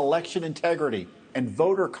increase election integrity and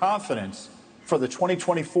voter confidence for the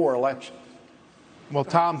 2024 election? Well,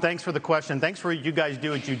 Tom, thanks for the question. Thanks for what you guys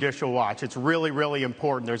do at Judicial Watch. It's really, really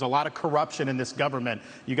important. There's a lot of corruption in this government.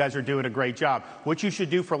 You guys are doing a great job. What you should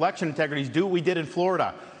do for election integrity is do what we did in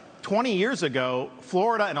Florida. 20 years ago,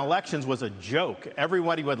 Florida and elections was a joke.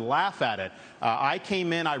 Everybody would laugh at it. I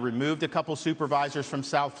came in, I removed a couple supervisors from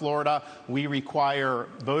South Florida. We require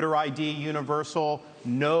voter ID universal,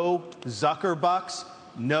 no Zuckerbucks,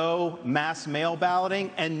 no mass mail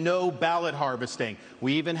balloting, and no ballot harvesting.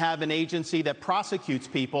 We even have an agency that prosecutes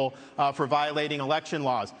people for violating election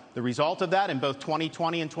laws. The result of that, in both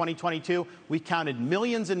 2020 and 2022, we counted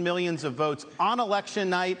millions and millions of votes on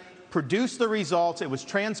election night, produced the results, it was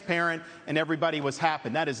transparent, and everybody was happy.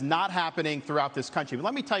 That is not happening throughout this country. But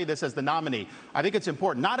let me tell you this as the nominee. I think it's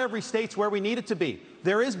important. Not every state's where we need it to be.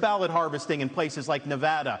 There is ballot harvesting in places like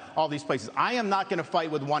Nevada, all these places. I am not going to fight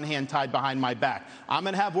with one hand tied behind my back. I'm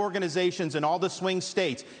going to have organizations in all the swing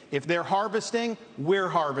states. If they're harvesting, we're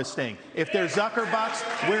harvesting. If they're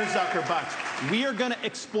Zuckerbucks, we're Zuckerbucks. We are going to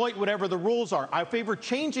exploit whatever the rules are. I favor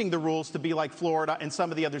changing the rules to be like Florida and some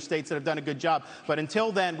of the other states that have done a good job. But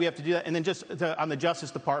until then, we have to do that. And then just on the Justice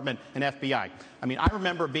Department and FBI. I mean, I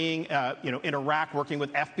remember being, in Iraq working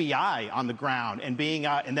with FBI on the ground and being,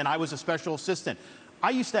 and then I was a special assistant. I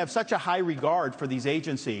used to have such a high regard for these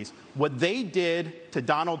agencies. What they did to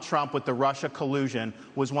Donald Trump with the Russia collusion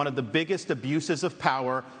was one of the biggest abuses of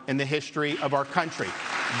power in the history of our country.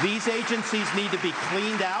 These agencies need to be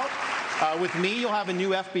cleaned out. With me, you'll have a new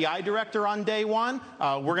FBI director on day one.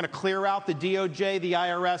 We're going to clear out the DOJ, the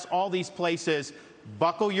IRS, all these places.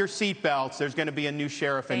 Buckle your seatbelts. There's going to be a new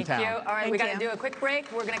sheriff in town. Thank you. All right, we got to do a quick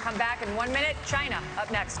break. We're going to come back in 1 minute. China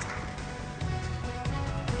up next.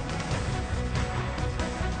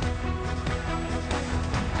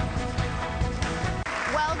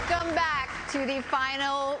 Welcome back to the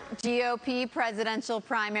final GOP presidential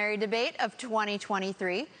primary debate of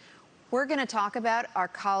 2023. We're going to talk about our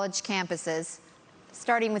college campuses,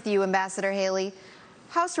 starting with you, Ambassador Haley.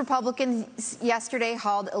 House Republicans yesterday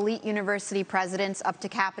hauled elite university presidents up to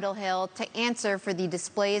Capitol Hill to answer for the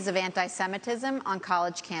displays of anti-Semitism on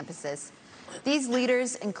college campuses. These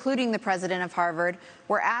leaders, including the president of Harvard,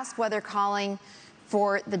 were asked whether calling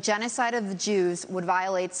for the genocide of the Jews would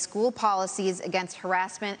violate school policies against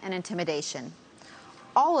harassment and intimidation.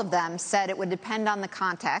 All of them said it would depend on the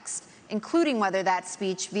context, including whether that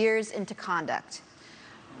speech veers into conduct.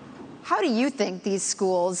 How do you think these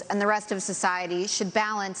schools and the rest of society should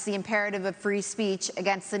balance the imperative of free speech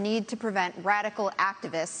against the need to prevent radical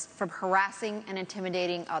activists from harassing and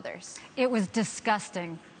intimidating others? It was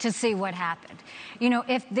disgusting to see what happened. You know,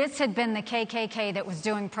 if this had been the KKK that was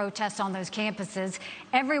doing protests on those campuses,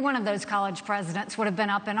 every one of those college presidents would have been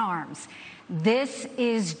up in arms. This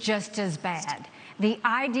is just as bad. The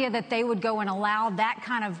idea that they would go and allow that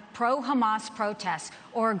kind of pro-Hamas protest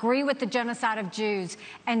or agree with the genocide of Jews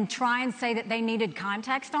and try and say that they needed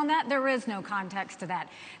context on that, there is no context to that.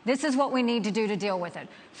 This is what we need to do to deal with it.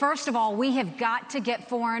 First of all, we have got to get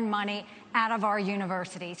foreign money out of our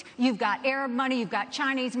universities. You've got Arab money, you've got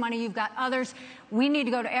Chinese money, you've got others. We need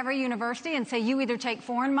to go to every university and say, you either take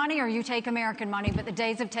foreign money or you take American money, but the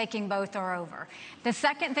days of taking both are over. The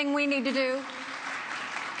second thing we need to do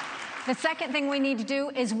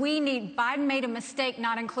is Biden made a mistake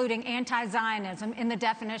not including anti-Zionism in the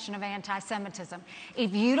definition of anti-Semitism.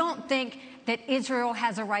 If you don't think that Israel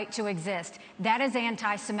has a right to exist, that is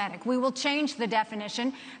anti-Semitic. We will change the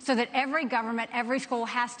definition so that every government, every school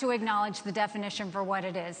has to acknowledge the definition for what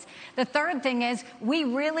it is. The third thing is we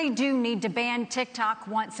really do need to ban TikTok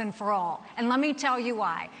once and for all. And let me tell you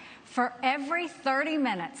why. For every 30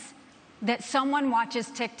 minutes that someone watches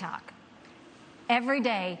TikTok every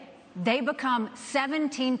day, they become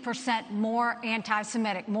 17% more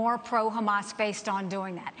anti-Semitic, more pro-Hamas based on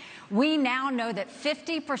doing that. We now know that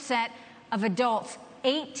 50% of adults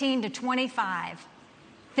 18 to 25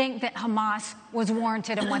 think that Hamas was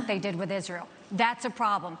warranted in what they did with Israel. That's a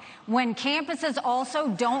problem. When campuses also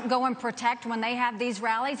don't go and protect when they have these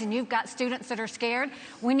rallies and you've got students that are scared,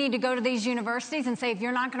 we need to go to these universities and say, if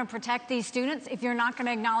you're not going to protect these students, if you're not going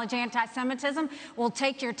to acknowledge anti-Semitism, we'll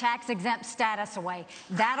take your tax-exempt status away.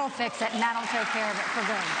 That'll fix it, and that'll take care of it for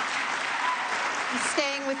good.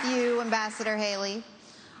 Staying with you, Ambassador Haley.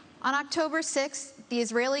 On October 6th, the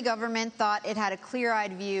Israeli government thought it had a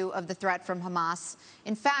clear-eyed view of the threat from Hamas.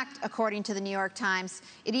 In fact, according to the New York Times,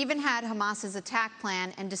 it even had Hamas's attack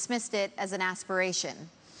plan and dismissed it as an aspiration.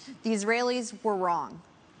 The Israelis were wrong.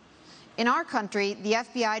 In our country, the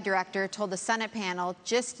FBI director told the Senate panel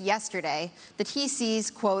just yesterday that he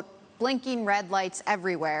sees, quote, blinking red lights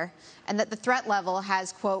everywhere, and that the threat level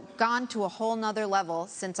has, quote, gone to a whole nother level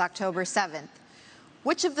since October 7th.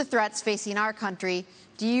 Which of the threats facing our country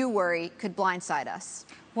do you worry could blindside us?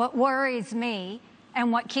 What worries me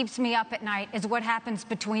and what keeps me up at night is what happens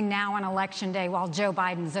between now and Election Day while Joe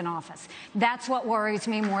Biden's in office. That's what worries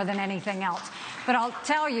me more than anything else. But I'll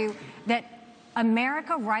tell you that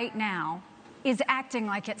America right now is acting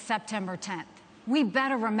like it's September 10th. We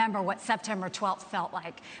better remember what September 12th felt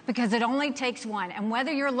like, because it only takes one. And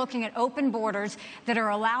whether you're looking at open borders that are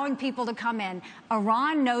allowing people to come in,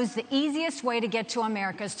 Iran knows the easiest way to get to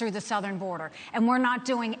America is through the southern border, and we're not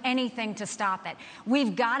doing anything to stop it.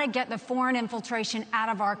 We've got to get the foreign infiltration out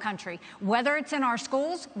of our country, whether it's in our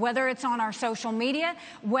schools, whether it's on our social media,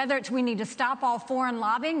 whether it's we need to stop all foreign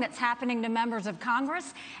lobbying that's happening to members of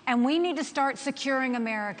Congress, and we need to start securing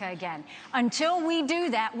America again. Until we do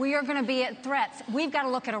that, we are going to be at threat. We've got to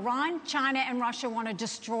look at Iran, China, and Russia want to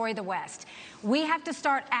destroy the West. We have to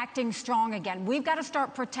start acting strong again. We've got to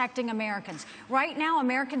start protecting Americans. Right now,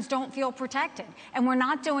 Americans don't feel protected, and we're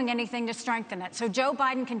not doing anything to strengthen it. So Joe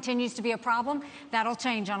Biden continues to be a problem. That'll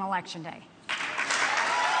change on Election Day.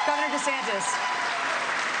 Governor DeSantis,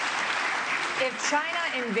 if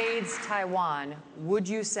China invades Taiwan, would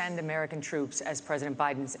you send American troops, as President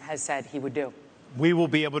Biden has said he would do? We will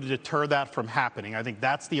be able to deter that from happening. I think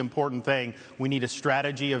that's the important thing. We need a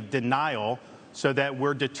strategy of denial so that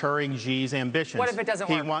we're deterring Xi's ambitions. What if it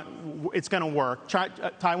doesn't work? It's going to work.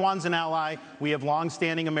 Taiwan's an ally. We have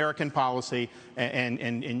longstanding American policy,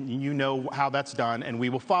 and you know how that's done, and we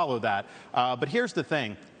will follow that. But here's the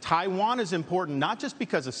thing. Taiwan is important not just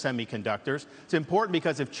because of semiconductors. It's important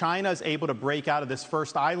because if China is able to break out of this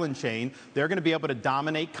first island chain, they're going to be able to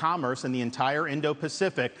dominate commerce in the entire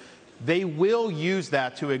Indo-Pacific. They will use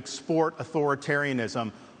that to export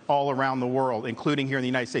authoritarianism all around the world, including here in the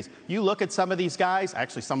United States. You look at some of these guys,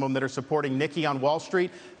 actually some of them that are supporting Nikki on Wall Street,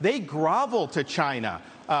 they grovel to China.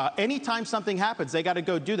 Anytime something happens, they got to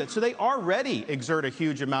go do that. So they already exert a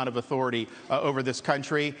huge amount of authority over this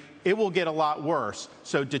country. it will get a lot worse.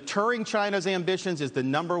 So deterring China's ambitions is the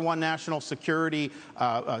 #1 national security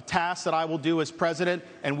task that I will do as president,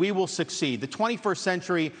 and we will succeed. The 21st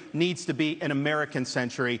century needs to be an American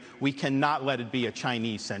century. We cannot let it be a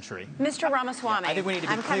Chinese century. Mr. Ramaswamy, I think we need to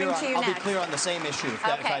be I'll be clear on the same issue, if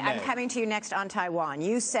I may. I'm coming to you next on Taiwan.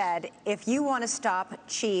 You said, if you want to stop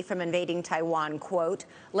Xi from invading Taiwan, quote,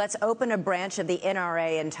 let's open a branch of the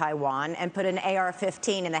NRA in Taiwan and put an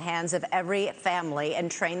AR-15 in the hands of every family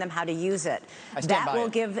and train them how to use it. That will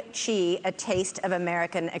give Xi a taste of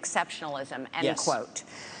American exceptionalism, end quote.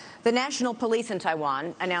 The National Police in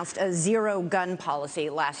Taiwan announced a zero-gun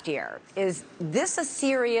policy last year. Is this a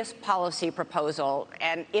serious policy proposal?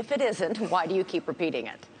 And if it isn't, why do you keep repeating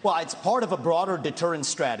it? Well, it's part of a broader deterrence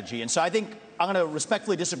strategy. And so I think I'm going to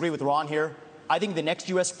respectfully disagree with Ron here. I think the next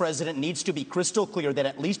U.S. president needs to be crystal clear that,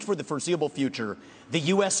 at least for the foreseeable future, the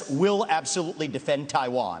U.S. will absolutely defend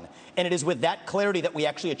Taiwan. And it is with that clarity that we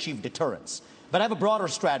actually achieve deterrence. But I have a broader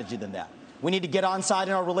strategy than that. We need to get on side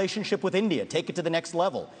in our relationship with India, take it to the next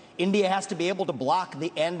level. India has to be able to block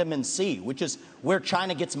the Andaman Sea, which is where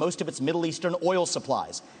China gets most of its Middle Eastern oil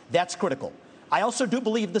supplies. That's critical. I also do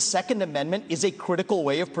believe the Second Amendment is a critical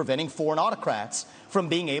way of preventing foreign autocrats from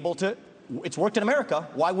being able to. It's worked in America.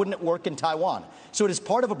 Why wouldn't it work in Taiwan? So it is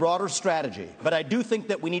part of a broader strategy. But I do think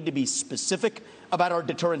that we need to be specific about our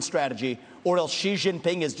deterrence strategy, or else Xi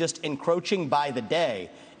Jinping is just encroaching by the day.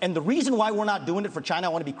 And the reason why we're not doing it for China, I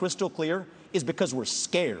want to be crystal clear, is because we're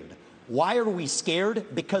scared. Why are we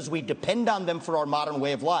scared? Because we depend on them for our modern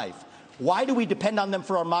way of life. Why do we depend on them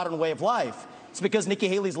for our modern way of life? It's because Nikki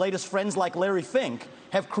Haley's latest friends like Larry Fink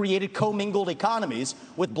have created commingled economies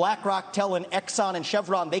with BlackRock telling Exxon and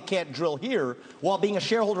Chevron they can't drill here, while being a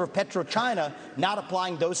shareholder of PetroChina, not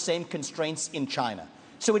applying those same constraints in China.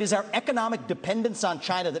 So it is our economic dependence on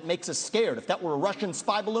China that makes us scared. If that were a Russian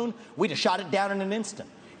spy balloon, we'd have shot it down in an instant.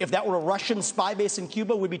 If that were a Russian spy base in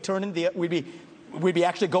Cuba, we'd be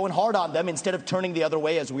actually going hard on them instead of turning the other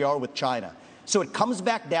way as we are with China. So it comes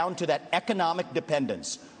back down to that economic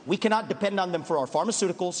dependence. We cannot depend on them for our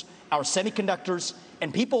pharmaceuticals, our semiconductors,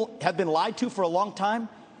 and people have been lied to for a long time.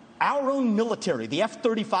 Our own military, the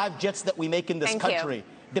F-35 jets that we make in this country,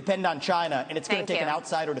 depend on China, and it's going to take an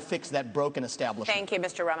outsider to fix that broken establishment. Thank you,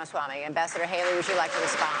 Mr. Ramaswamy. Ambassador Haley, would you like to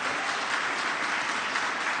respond?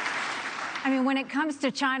 I mean, when it comes to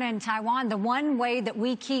China and Taiwan, the one way that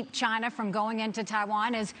we keep China from going into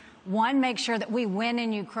Taiwan is, one, make sure that we win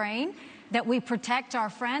in Ukraine, that we protect our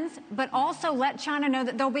friends, but also let China know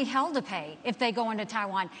that they'll be hell to pay if they go into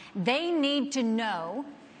Taiwan. They need to know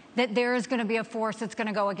that there is going to be a force that's going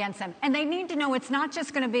to go against them. And they need to know it's not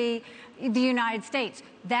just going to be the United States.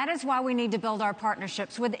 That is why we need to build our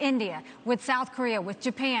partnerships with India, with South Korea, with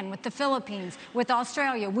Japan, with the Philippines, with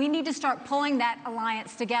Australia. We need to start pulling that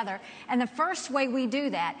alliance together. And the first way we do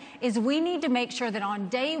that is we need to make sure that on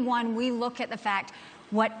day one we look at the fact,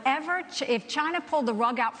 if China pulled the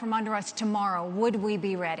rug out from under us tomorrow, would we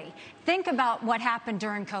be ready? Think about what happened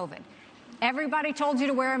during COVID. Everybody told you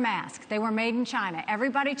to wear a mask. They were made in China.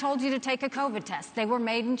 Everybody told you to take a COVID test. They were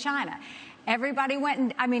made in China. Everybody went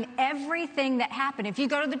and, I mean, everything that happened, if you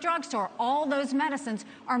go to the drugstore, all those medicines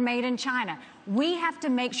are made in China. We have to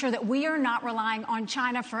make sure that we are not relying on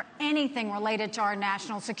China for anything related to our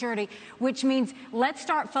national security, which means let's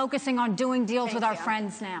start focusing on doing deals with our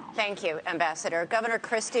friends now. Thank you, Ambassador. Governor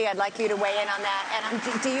Christie, I'd like you to weigh in on that.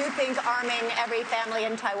 And do you think arming every family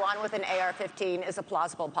in Taiwan with an AR-15 is a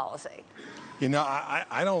plausible policy? You know,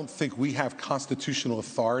 I don't think we have constitutional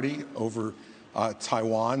authority over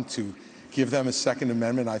Taiwan to give them a Second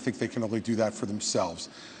Amendment. I think they can only do that for themselves.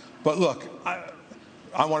 But look,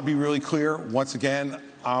 I want to be really clear. Once again,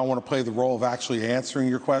 I want to play the role of actually answering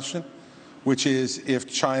your question, which is, if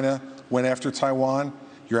China went after Taiwan,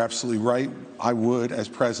 you're absolutely right. I would, as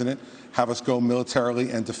president, have us go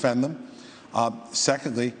militarily and defend them.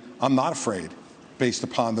 Secondly, I'm not afraid, based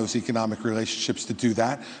upon those economic relationships, to do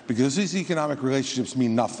that, because these economic relationships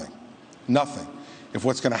mean nothing. Nothing. If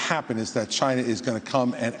what's going to happen is that China is going to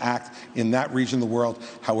come and act in that region of the world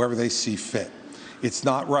however they see fit. It's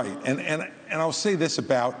not right. And I'll say this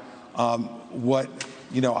about what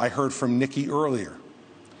I heard from Nikki earlier.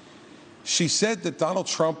 She said that Donald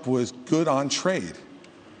Trump was good on trade.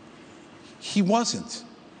 He wasn't.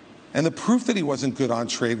 And the proof that he wasn't good on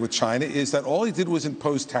trade with China is that all he did was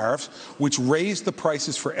impose tariffs, which raised the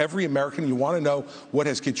prices for every American. You want to know what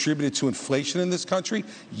has contributed to inflation in this country?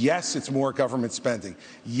 Yes, it's more government spending.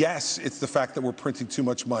 Yes, it's the fact that we're printing too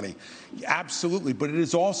much money. Absolutely. But it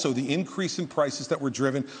is also the increase in prices that were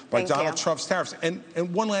driven by Donald Trump's tariffs. And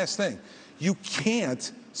one last thing. You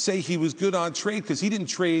can't say he was good on trade, because he didn't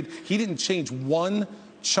change one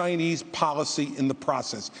Chinese policy in the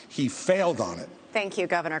process. He failed on it. Thank you,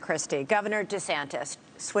 Governor Christie. Governor DeSantis,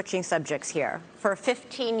 switching subjects here. For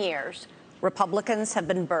 15 years, Republicans have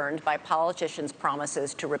been burned by politicians'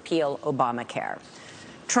 promises to repeal Obamacare.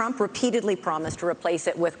 Trump repeatedly promised to replace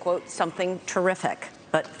it with, quote, something terrific,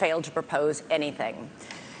 but failed to propose anything.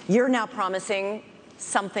 You're now promising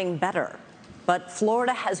something better. But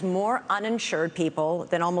Florida has more uninsured people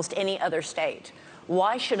than almost any other state.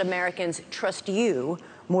 Why should Americans trust you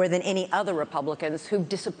more than any other Republicans who've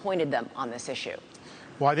disappointed them on this issue?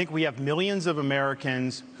 Well, I think we have millions of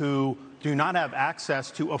Americans who do not have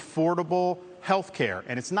access to affordable health care.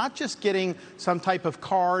 And it's not just getting some type of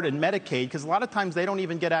card and Medicaid, because a lot of times they don't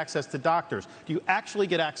even get access to doctors. Do you actually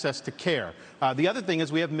get access to care? The other thing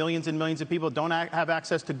is we have millions and millions of people who don't have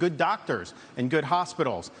access to good doctors and good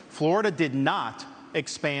hospitals. Florida did not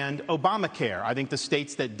expand Obamacare. I think the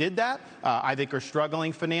states that did that, I think, are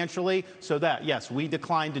struggling financially. So that, yes, we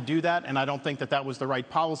declined to do that, and I don't think that that was the right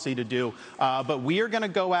policy to do. But we are going to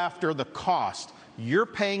go after the cost. You're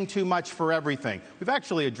paying too much for everything. We've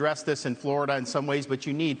actually addressed this in Florida in some ways, but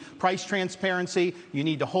you need price transparency. You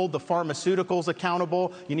need to hold the pharmaceuticals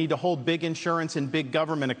accountable. You need to hold big insurance and big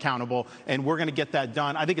government accountable, and we're going to get that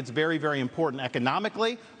done. I think it's very, very important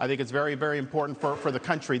economically. I think it's very, very important for the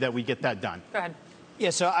country that we get that done. Go ahead. Yeah,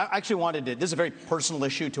 so I actually wanted to, this is a very personal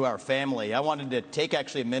issue to our family. I wanted to take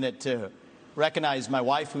actually a minute to recognize my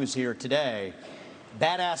wife who's here today.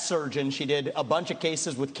 Badass surgeon. She did a bunch of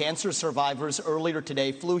cases with cancer survivors earlier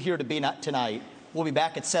today, flew here to be tonight. We'll be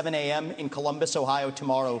back at 7 a.m. in Columbus, Ohio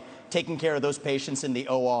tomorrow, taking care of those patients in the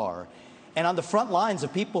OR. And on the front lines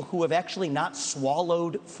of people who have actually not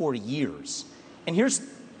swallowed for years. And here's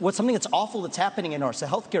what's something that's awful that's happening in our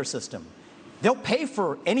healthcare system. They'll pay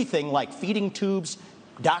for anything like feeding tubes,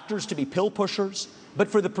 doctors to be pill pushers, but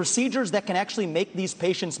for the procedures that can actually make these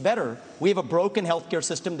patients better, we have a broken healthcare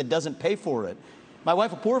system that doesn't pay for it. My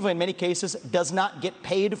wife, Apoorva, in many cases, does not get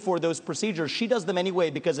paid for those procedures. She does them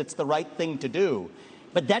anyway because it's the right thing to do.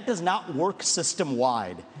 But that does not work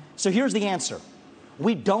system-wide. So here's the answer.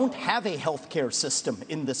 We don't have a healthcare system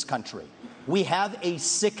in this country. We have a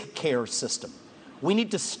sick care system. We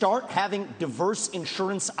need to start having diverse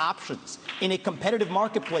insurance options in a competitive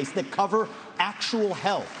marketplace that cover actual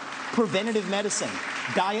health, preventative medicine,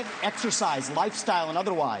 diet, exercise, lifestyle, and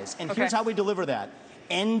otherwise. And here's how we deliver that.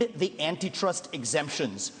 End the antitrust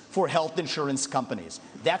exemptions for health insurance companies.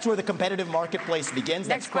 That's where the competitive marketplace begins.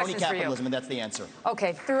 That's crony capitalism, and that's the answer.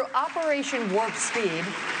 Okay, through Operation Warp Speed,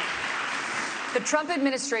 the Trump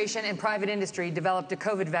administration and private industry developed a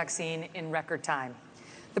COVID vaccine in record time.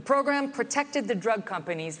 The program protected the drug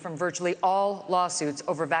companies from virtually all lawsuits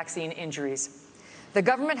over vaccine injuries. The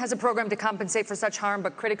government has a program to compensate for such harm,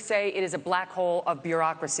 but critics say it is a black hole of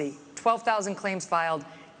bureaucracy. 12,000 claims filed,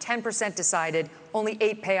 10% decided, only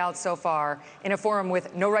 8 payouts so far, in a forum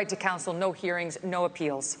with no right to counsel, no hearings, no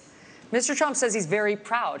appeals. Mr. Trump says he's very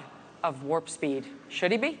proud of Warp Speed.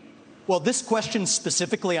 Should he be? Well, this question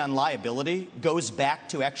specifically on liability goes back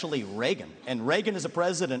to actually Reagan. And Reagan is a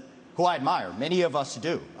president who I admire. Many of us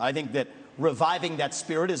do. I think that reviving that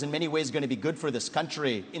spirit is in many ways going to be good for this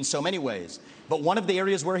country in so many ways. But one of the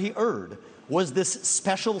areas where he erred was this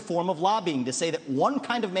special form of lobbying to say that one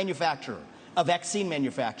kind of manufacturer, a vaccine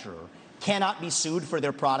manufacturer, cannot be sued for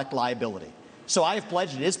their product liability. So I have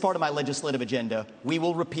pledged, it is part of my legislative agenda, we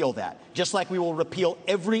will repeal that, just like we will repeal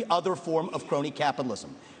every other form of crony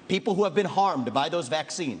capitalism. People who have been harmed by those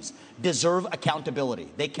vaccines deserve accountability.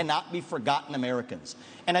 They cannot be forgotten Americans.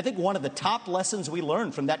 And I think one of the top lessons we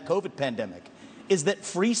learned from that COVID pandemic is that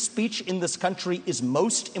free speech in this country is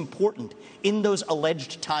most important in those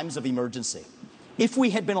alleged times of emergency. If we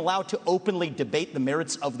had been allowed to openly debate the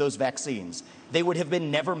merits of those vaccines, they would have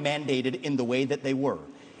been never mandated in the way that they were.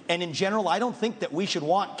 And in general, I don't think that we should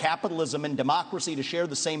want capitalism and democracy to share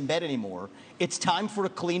the same bed anymore. It's time for a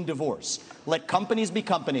clean divorce. Let companies be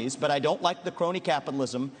companies, but I don't like the crony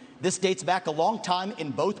capitalism. This dates back a long time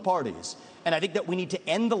in both parties. And I think that we need to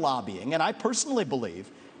end the lobbying. And I personally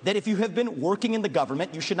believe that if you have been working in the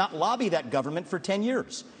government, you should not lobby that government for 10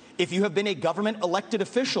 years. If you have been a government elected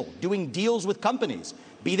official doing deals with companies,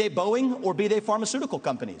 be they Boeing or be they pharmaceutical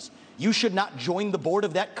companies, you should not join the board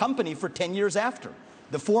of that company for 10 years after.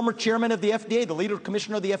 The former chairman of the FDA, the leader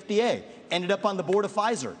commissioner of the FDA, ended up on the board of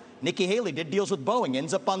Pfizer. Nikki Haley did deals with Boeing,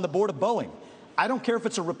 ends up on the board of Boeing. I don't care if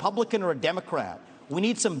it's a Republican or a Democrat. We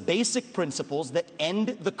need some basic principles that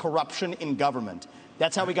end the corruption in government.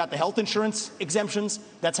 That's how we got the health insurance exemptions.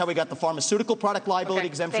 That's how we got the pharmaceutical product liability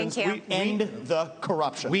exemptions. Thank you. We end the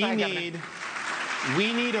corruption. We need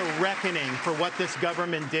We need a reckoning for what this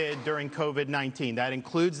government did during COVID-19. That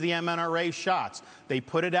includes the mRNA shots. They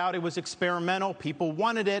put it out. It was experimental. People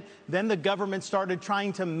wanted it. Then the government started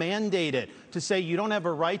trying to mandate it, to say you don't have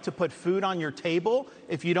a right to put food on your table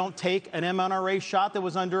if you don't take an mRNA shot that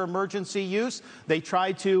was under emergency use. They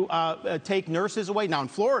tried to take nurses away. Now, in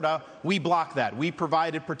Florida, we blocked that. We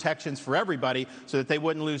provided protections for everybody so that they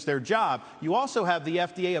wouldn't lose their job. You also have the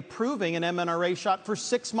FDA approving an mRNA shot for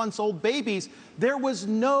 6-month-old babies. There was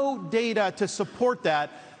no data to support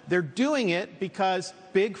that. They're doing it because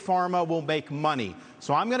Big Pharma will make money.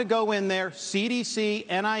 So I'm going to go in there, CDC,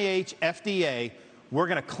 NIH, FDA. We're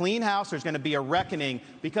going to clean house. There's going to be a reckoning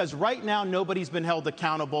because right now nobody's been held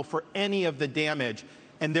accountable for any of the damage.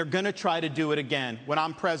 And they're going to try to do it again. When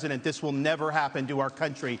I'm president, this will never happen to our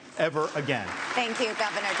country ever again. Thank you,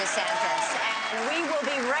 Governor DeSantis. And we will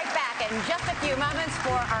be right back in just a few moments for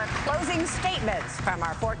our closing statements from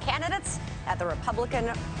our 4 candidates at the Republican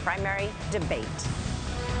primary debate.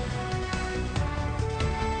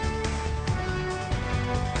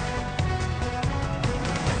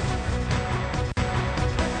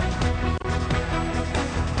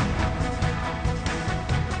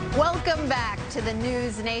 Welcome back to the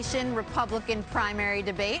News Nation Republican primary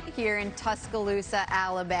debate here in Tuscaloosa,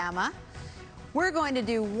 Alabama. We're going to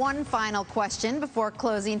do one final question before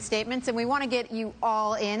closing statements, and we want to get you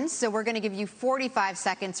all in, so we're going to give you 45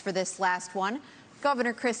 seconds for this last one.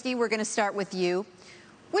 Governor Christie, we're going to start with you.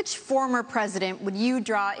 Which former president would you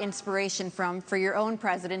draw inspiration from for your own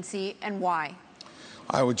presidency, and why?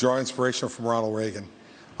 I would draw inspiration from Ronald Reagan.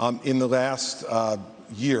 In the last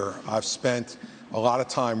year, I've spent a lot of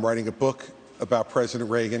time writing a book about President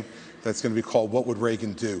Reagan that's going to be called What Would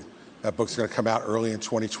Reagan Do? That book's going to come out early in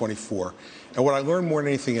 2024. And what I learned more than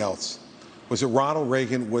anything else was that Ronald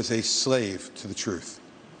Reagan was a slave to the truth.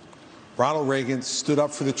 Ronald Reagan stood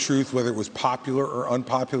up for the truth, whether it was popular or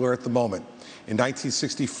unpopular at the moment. In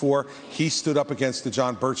 1964, he stood up against the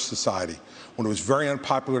John Birch Society when it was very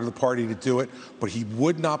unpopular to the party to do it, but he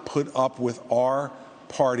would not put up with our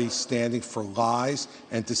party standing for lies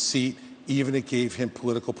and deceit, even if it gave him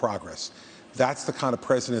political progress. That's the kind of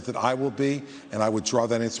president that I will be, and I would draw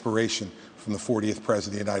that inspiration from the 40th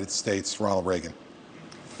president of the United States, Ronald Reagan.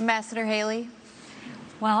 Ambassador Haley.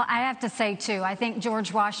 Well, I have to say, too, I think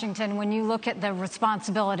George Washington, when you look at the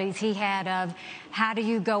responsibilities he had of how do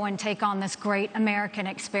you go and take on this great American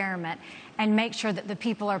experiment and make sure that the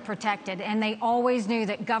people are protected. And they always knew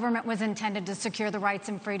that government was intended to secure the rights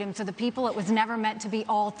and freedoms of the people. It was never meant to be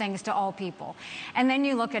all things to all people. And then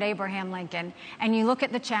you look at Abraham Lincoln, and you look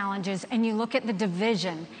at the challenges, and you look at the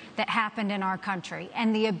division that happened in our country,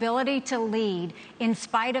 and the ability to lead in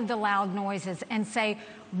spite of the loud noises and say,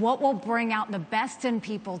 what will bring out the best in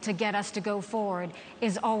people to get us to go forward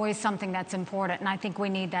is always something that's important. And I think we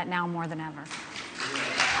need that now more than ever.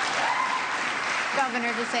 Governor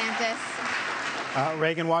DeSantis.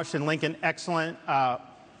 Reagan, Washington, Lincoln, excellent.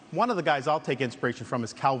 One of the guys I'll take inspiration from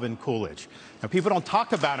is Calvin Coolidge. Now, people don't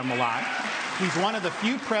talk about him a lot. He's one of the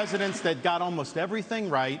few presidents that got almost everything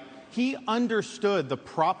right. He understood the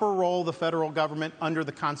proper role of the federal government under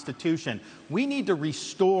the Constitution. We need to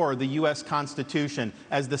restore the U.S. Constitution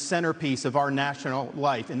as the centerpiece of our national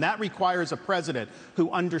life. And that requires a president who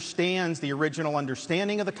understands the original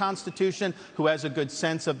understanding of the Constitution, who has a good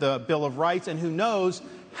sense of the Bill of Rights, and who knows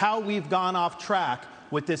how we've gone off track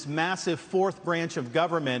with this massive fourth branch of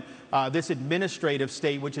government, this administrative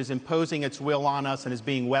state, which is imposing its will on us and is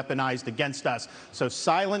being weaponized against us. So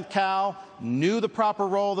Silent Cal knew the proper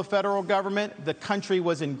role of the federal government. The country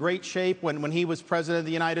was in great shape when he was president of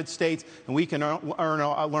the United States, and we can learn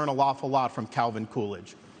an awful lot from Calvin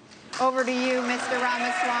Coolidge. Over to you, Mr.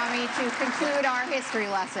 Ramaswamy, to conclude our history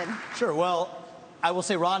lesson. Sure. Well, I will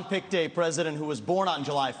say Ron picked a president who was born on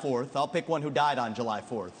July 4th. I'll pick one who died on July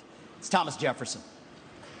 4th. It's Thomas Jefferson.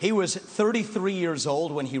 He was 33 years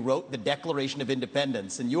old when he wrote the Declaration of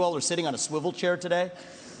Independence. And you all are sitting on a swivel chair today.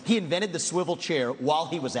 He invented the swivel chair while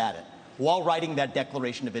he was at it, while writing that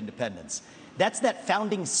Declaration of Independence. That's that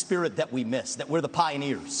founding spirit that we miss, that we're the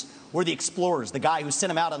pioneers. We're the explorers, the guy who sent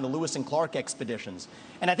them out on the Lewis and Clark expeditions.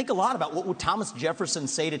 And I think a lot about what would Thomas Jefferson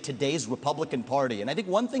say to today's Republican Party. And I think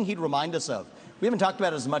one thing he'd remind us of, we haven't talked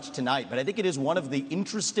about it as much tonight, but I think it is one of the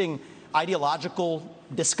interesting ideological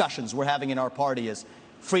discussions we're having in our party is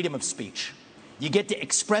freedom of speech. You get to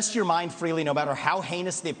express your mind freely no matter how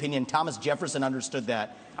heinous the opinion. Thomas Jefferson understood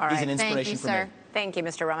that. All right. He's an inspiration for me. Thank you,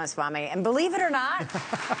 Mr. Ramaswamy. And believe it or not,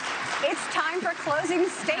 it's time for closing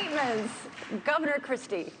statements. Governor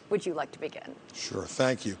Christie, would you like to begin? Sure,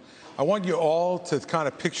 thank you. I want you all to kind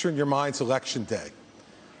of picture in your minds Election Day.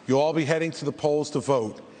 You'll all be heading to the polls to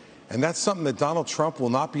vote, and that's something that Donald Trump will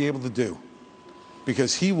not be able to do.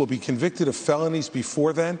 because he will be convicted of felonies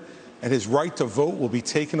before then, and his right to vote will be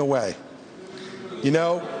taken away. You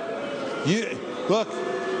know, look,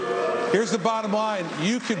 here's the bottom line.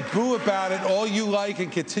 You can boo about it all you like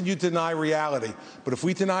and continue to deny reality. But if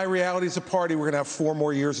we deny reality as a party, we're going to have 4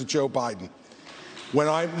 more years of Joe Biden. When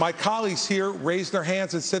my colleagues here raised their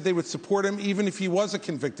hands and said they would support him even if he was a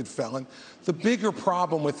convicted felon, the bigger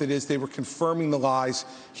problem with it is they were confirming the lies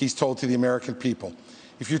he's told to the American people.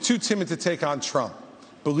 If you're too timid to take on Trump,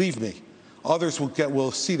 believe me, others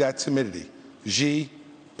will see that timidity. Xi,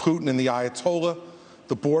 Putin, and the Ayatollah,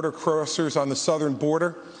 the border crossers on the southern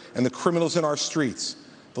border, and the criminals in our streets.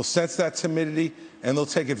 They'll sense that timidity, and they'll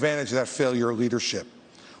take advantage of that failure of leadership.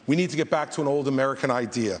 We need to get back to an old American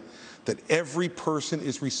idea that every person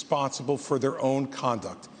is responsible for their own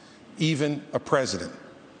conduct, even a president.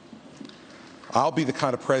 I'll be the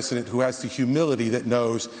kind of president who has the humility that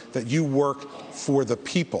knows that you work for the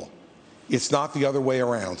people. It's not the other way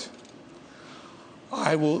around.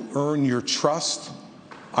 I will earn your trust.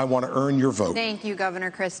 I want to earn your vote. Thank you, Governor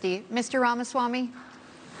Christie. Mr. Ramaswamy?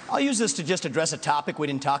 I'll use this to just address a topic we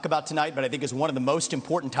didn't talk about tonight, but I think is one of the most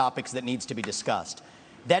important topics that needs to be discussed.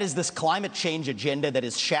 That is this climate change agenda that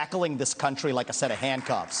is shackling this country like a set of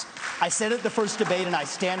handcuffs. I said it at the first debate, and I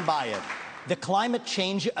stand by it. The climate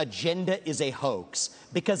change agenda is a hoax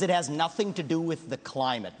because it has nothing to do with the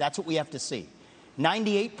climate. That's what we have to see.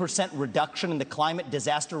 98% reduction in the climate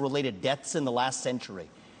disaster-related deaths in the last century.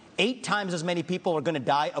 8 times as many people are going to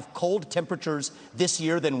die of cold temperatures this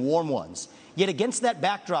year than warm ones. Yet against that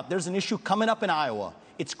backdrop, there's an issue coming up in Iowa.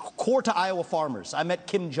 It's core to Iowa farmers. I met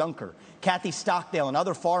Kim Junker, Kathy Stockdale, and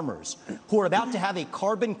other farmers who are about to have a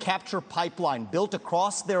carbon capture pipeline built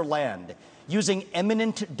across their land using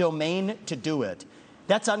eminent domain to do it.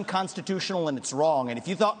 That's unconstitutional and it's wrong. And if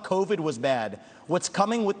you thought COVID was bad, what's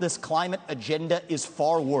coming with this climate agenda is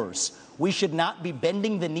far worse. We should not be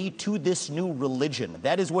bending the knee to this new religion.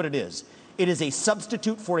 That is what it is. It is a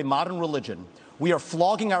substitute for a modern religion. We are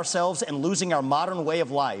flogging ourselves and losing our modern way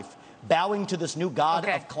of life, bowing to this new god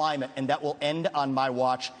of climate, and that will end on my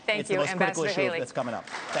watch. Thank you, it's the most critical issue Haley. that's coming up.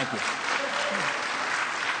 Thank you.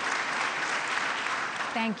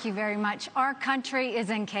 Thank you very much. Our country is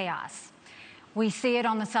in chaos. We see it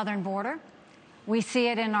on the southern border. We see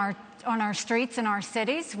it on our streets in our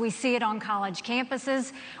cities. We see it on college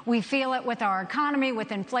campuses. We feel it with our economy,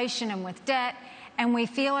 with inflation and with debt. And we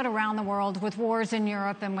feel it around the world with wars in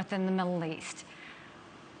Europe and within the Middle East.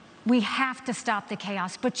 We have to stop the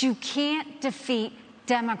chaos, but you can't defeat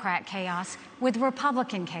Democrat chaos with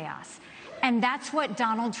Republican chaos. And that's what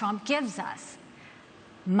Donald Trump gives us.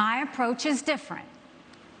 My approach is different.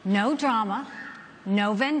 No drama,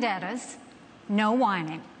 no vendettas, no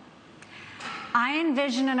whining. I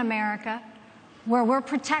envision an America where we're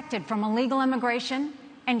protected from illegal immigration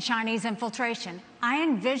and Chinese infiltration. I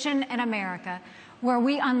envision an America where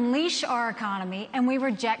we unleash our economy and we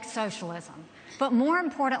reject socialism. But more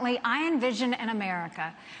importantly, I envision an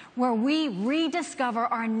America where we rediscover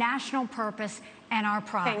our national purpose and our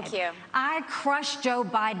pride. Thank you. I crush Joe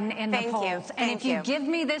Biden in the polls. And if you give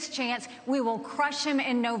me this chance, we will crush him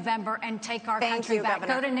in November and take our country back.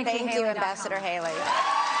 Governor. Go to NikkiHaley.com. Thank you, Ambassador Haley.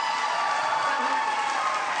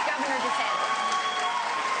 Governor DeSantis.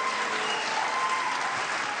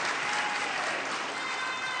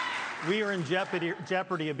 We are in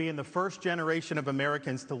jeopardy of being the first generation of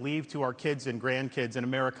Americans to leave to our kids and grandkids an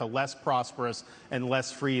America less prosperous and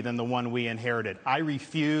less free than the one we inherited. I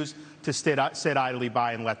refuse to sit idly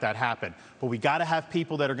by and let that happen. But we got to have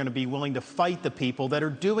people that are going to be willing to fight the people that are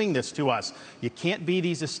doing this to us. You can't be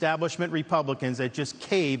these establishment Republicans that just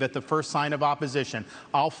cave at the first sign of opposition.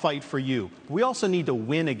 I'll fight for you. We also need to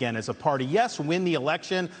win again as a party. Yes, win the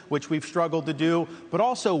election, which we've struggled to do, but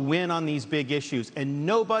also win on these big issues. And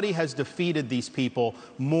nobody has defeated these people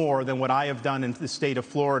more than what I have done in the state of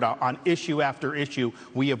Florida on issue after issue.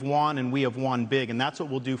 We have won, and we have won big, and that's what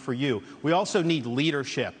we'll do for you. We also need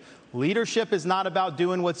leadership. Leadership is not about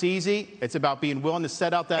doing what's easy. It's about being willing to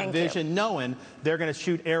set out that vision, knowing they're going to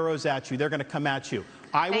shoot arrows at you. They're going to come at you.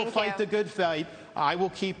 I will fight the good fight. I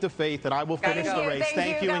will keep the faith, and I will finish the race.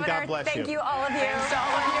 Thank you, and God bless you. Thank you, all of you.